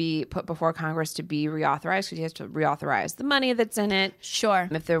has to be put before Congress to be reauthorized, because you have to reauthorize the money that's in it. Sure.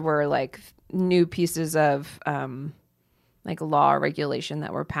 If there were, like, new pieces of like law or regulation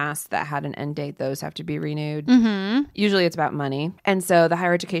that were passed that had an end date, those have to be renewed. Mm-hmm. Usually it's about money. And so the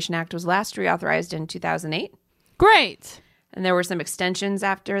Higher Education Act was last reauthorized in 2008. Great. And there were some extensions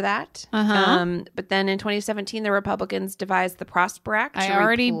after that. But then in 2017, the Republicans devised the Prosper Act. I to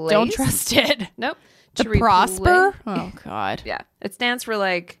already replace- don't trust it. Nope. The To Prosper? replace- Oh, God. Yeah. It stands for,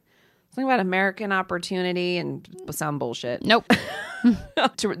 like, something about American opportunity and some bullshit. Nope.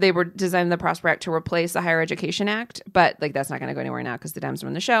 They were designed the Prosper Act to replace the Higher Education Act, but, like, that's not going to go anywhere now because the Dems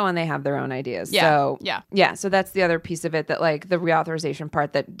run the show and they have their own ideas. Yeah. So Yeah. So that's the other piece of it, that, like, the reauthorization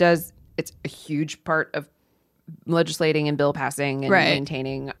part that does, it's a huge part of legislating and bill passing and Right.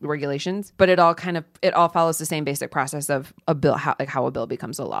 maintaining regulations, but it all follows the same basic process of a bill, how a bill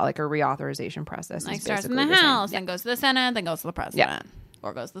becomes a law, like a reauthorization process. Like is starts in basically the same. House, then goes to the Senate, then goes to the President.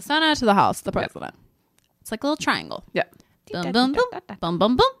 Or goes to the Senate, to the House, to the President. It's like a little triangle. Yeah. Boom, boom, boom. Boom,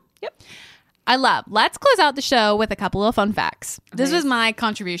 boom, boom. Yep. Let's close out the show with a couple of fun facts. This was my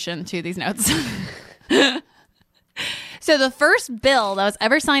contribution to these notes. So the first bill that was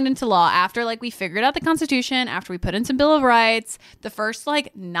ever signed into law after like we figured out the Constitution, after we put in some Bill of Rights, the first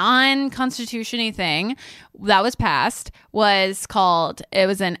like non-constitution-y thing that was passed was called, it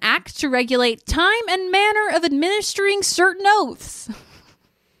was an act to regulate time and manner of administering certain oaths.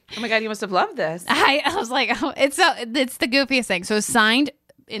 Oh my God, you must have loved this. I was like, oh, it's the goofiest thing. So it was signed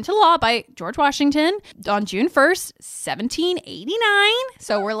into law by George Washington on June 1st, 1789.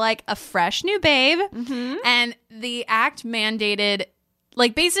 So we're like a fresh new babe. Mm-hmm. And the act mandated,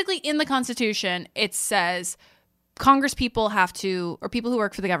 like basically in the Constitution, it says Congress people have to, or people who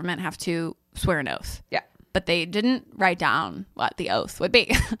work for the government have to swear an oath. Yeah. But they didn't write down what the oath would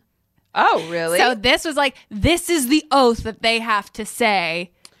be. Oh, really? So this was like, this is the oath that they have to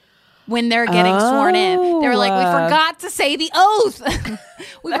say when they're getting sworn in. They were like, we forgot to say the oath.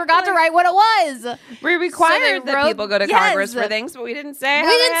 We forgot to write what it was. We required that people go to Congress for things, but we didn't say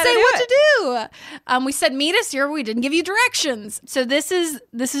what to do. We said, meet us here. We didn't give you directions. So this is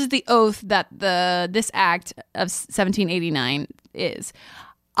the oath that this act of 1789 is.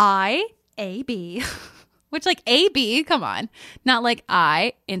 I, A-B, which like A-B, come on. Not like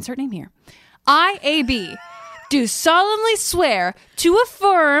I, insert name here. I, A-B, do solemnly swear to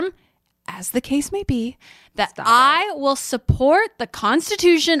affirm, as the case may be, that I will support the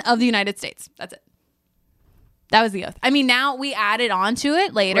Constitution of the United States. That's it. That was the oath. I mean, now we added on to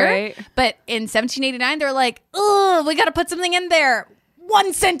it later, right. But in 1789, they're like, oh, we got to put something in there.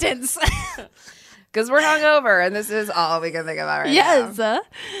 One sentence. Because we're hungover, and this is all we can think about right now. Yes.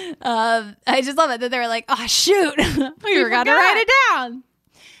 I just love it that they were like, oh, shoot. we forgot to write it down.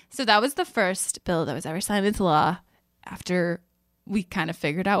 So that was the first bill that was ever signed into law after we kind of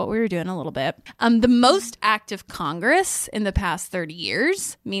figured out what we were doing a little bit. The most active Congress in the past 30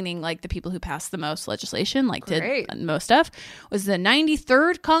 years, meaning like the people who passed the most legislation, like did most stuff, was the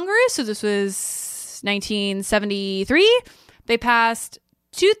 93rd Congress. So this was 1973. They passed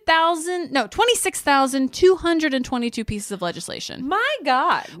 26,222 pieces of legislation. My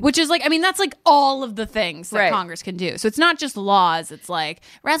God. Which is like, I mean, that's like all of the things that Congress can do. So it's not just laws. It's like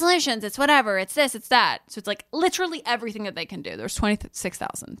resolutions. It's whatever. It's this. It's that. So it's like literally everything that they can do. There's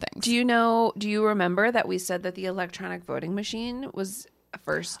 26,000 things. Do you remember that we said that the electronic voting machine was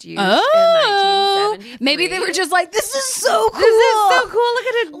first used in 1973? Maybe they were just like, this is so cool. This is so cool. Look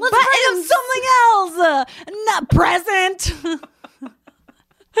at it. Let's bring up something else. Not present.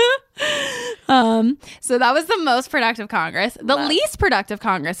 So that was the most productive Congress. The least productive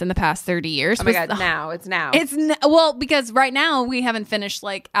Congress in the past 30 years. Oh my God, it's now. Well, because right now we haven't finished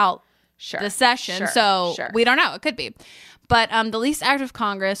like out the session. So we don't know. It could be. But the least active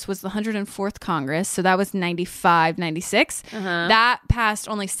Congress was the 104th Congress. So that was 95, 96. That passed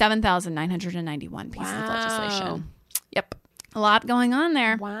only 7,991 pieces of legislation. Yep. A lot going on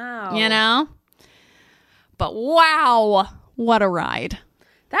there. Wow. You know? But wow, what a ride.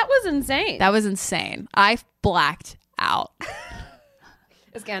 That was insane. That was insane. I blacked out.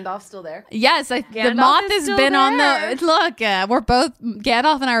 Is Gandalf still there? Yes, the moth has been on the look. We're both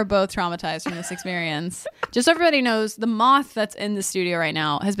Gandalf and I are both traumatized from this experience. Just so everybody knows, the moth that's in the studio right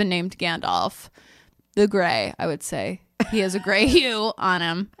now has been named Gandalf, the gray. I would say he has a gray hue on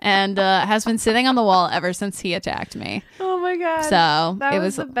him and has been sitting on the wall ever since he attacked me. Oh my God! So that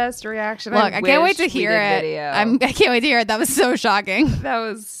was the best reaction. Look, I can't wait to hear it. I can't wait to hear it. That was so shocking. That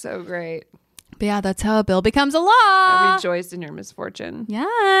was so great. But yeah, that's how a bill becomes a law. I rejoiced in your misfortune.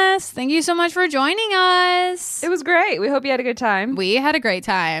 Yes. Thank you so much for joining us. It was great. We hope you had a good time. We had a great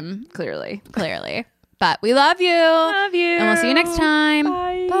time. Clearly. But we love you. Love you. And we'll see you next time.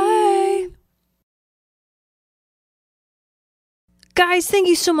 Bye. Bye. Guys, thank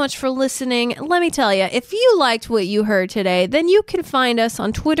you so much for listening. Let me tell you, if you liked what you heard today, then you can find us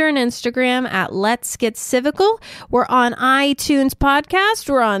on Twitter and Instagram at Let's Get Civical. We're on iTunes Podcast.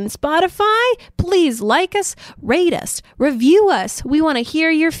 We're on Spotify. Please like us, rate us, review us. We want to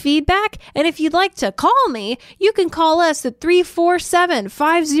hear your feedback. And if you'd like to call me, you can call us at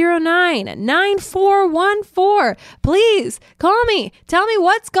 347-509-9414. Please call me. Tell me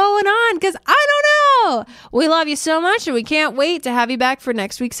what's going on because I don't know. We love you so much and we can't wait to have you back for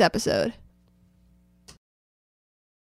next week's episode.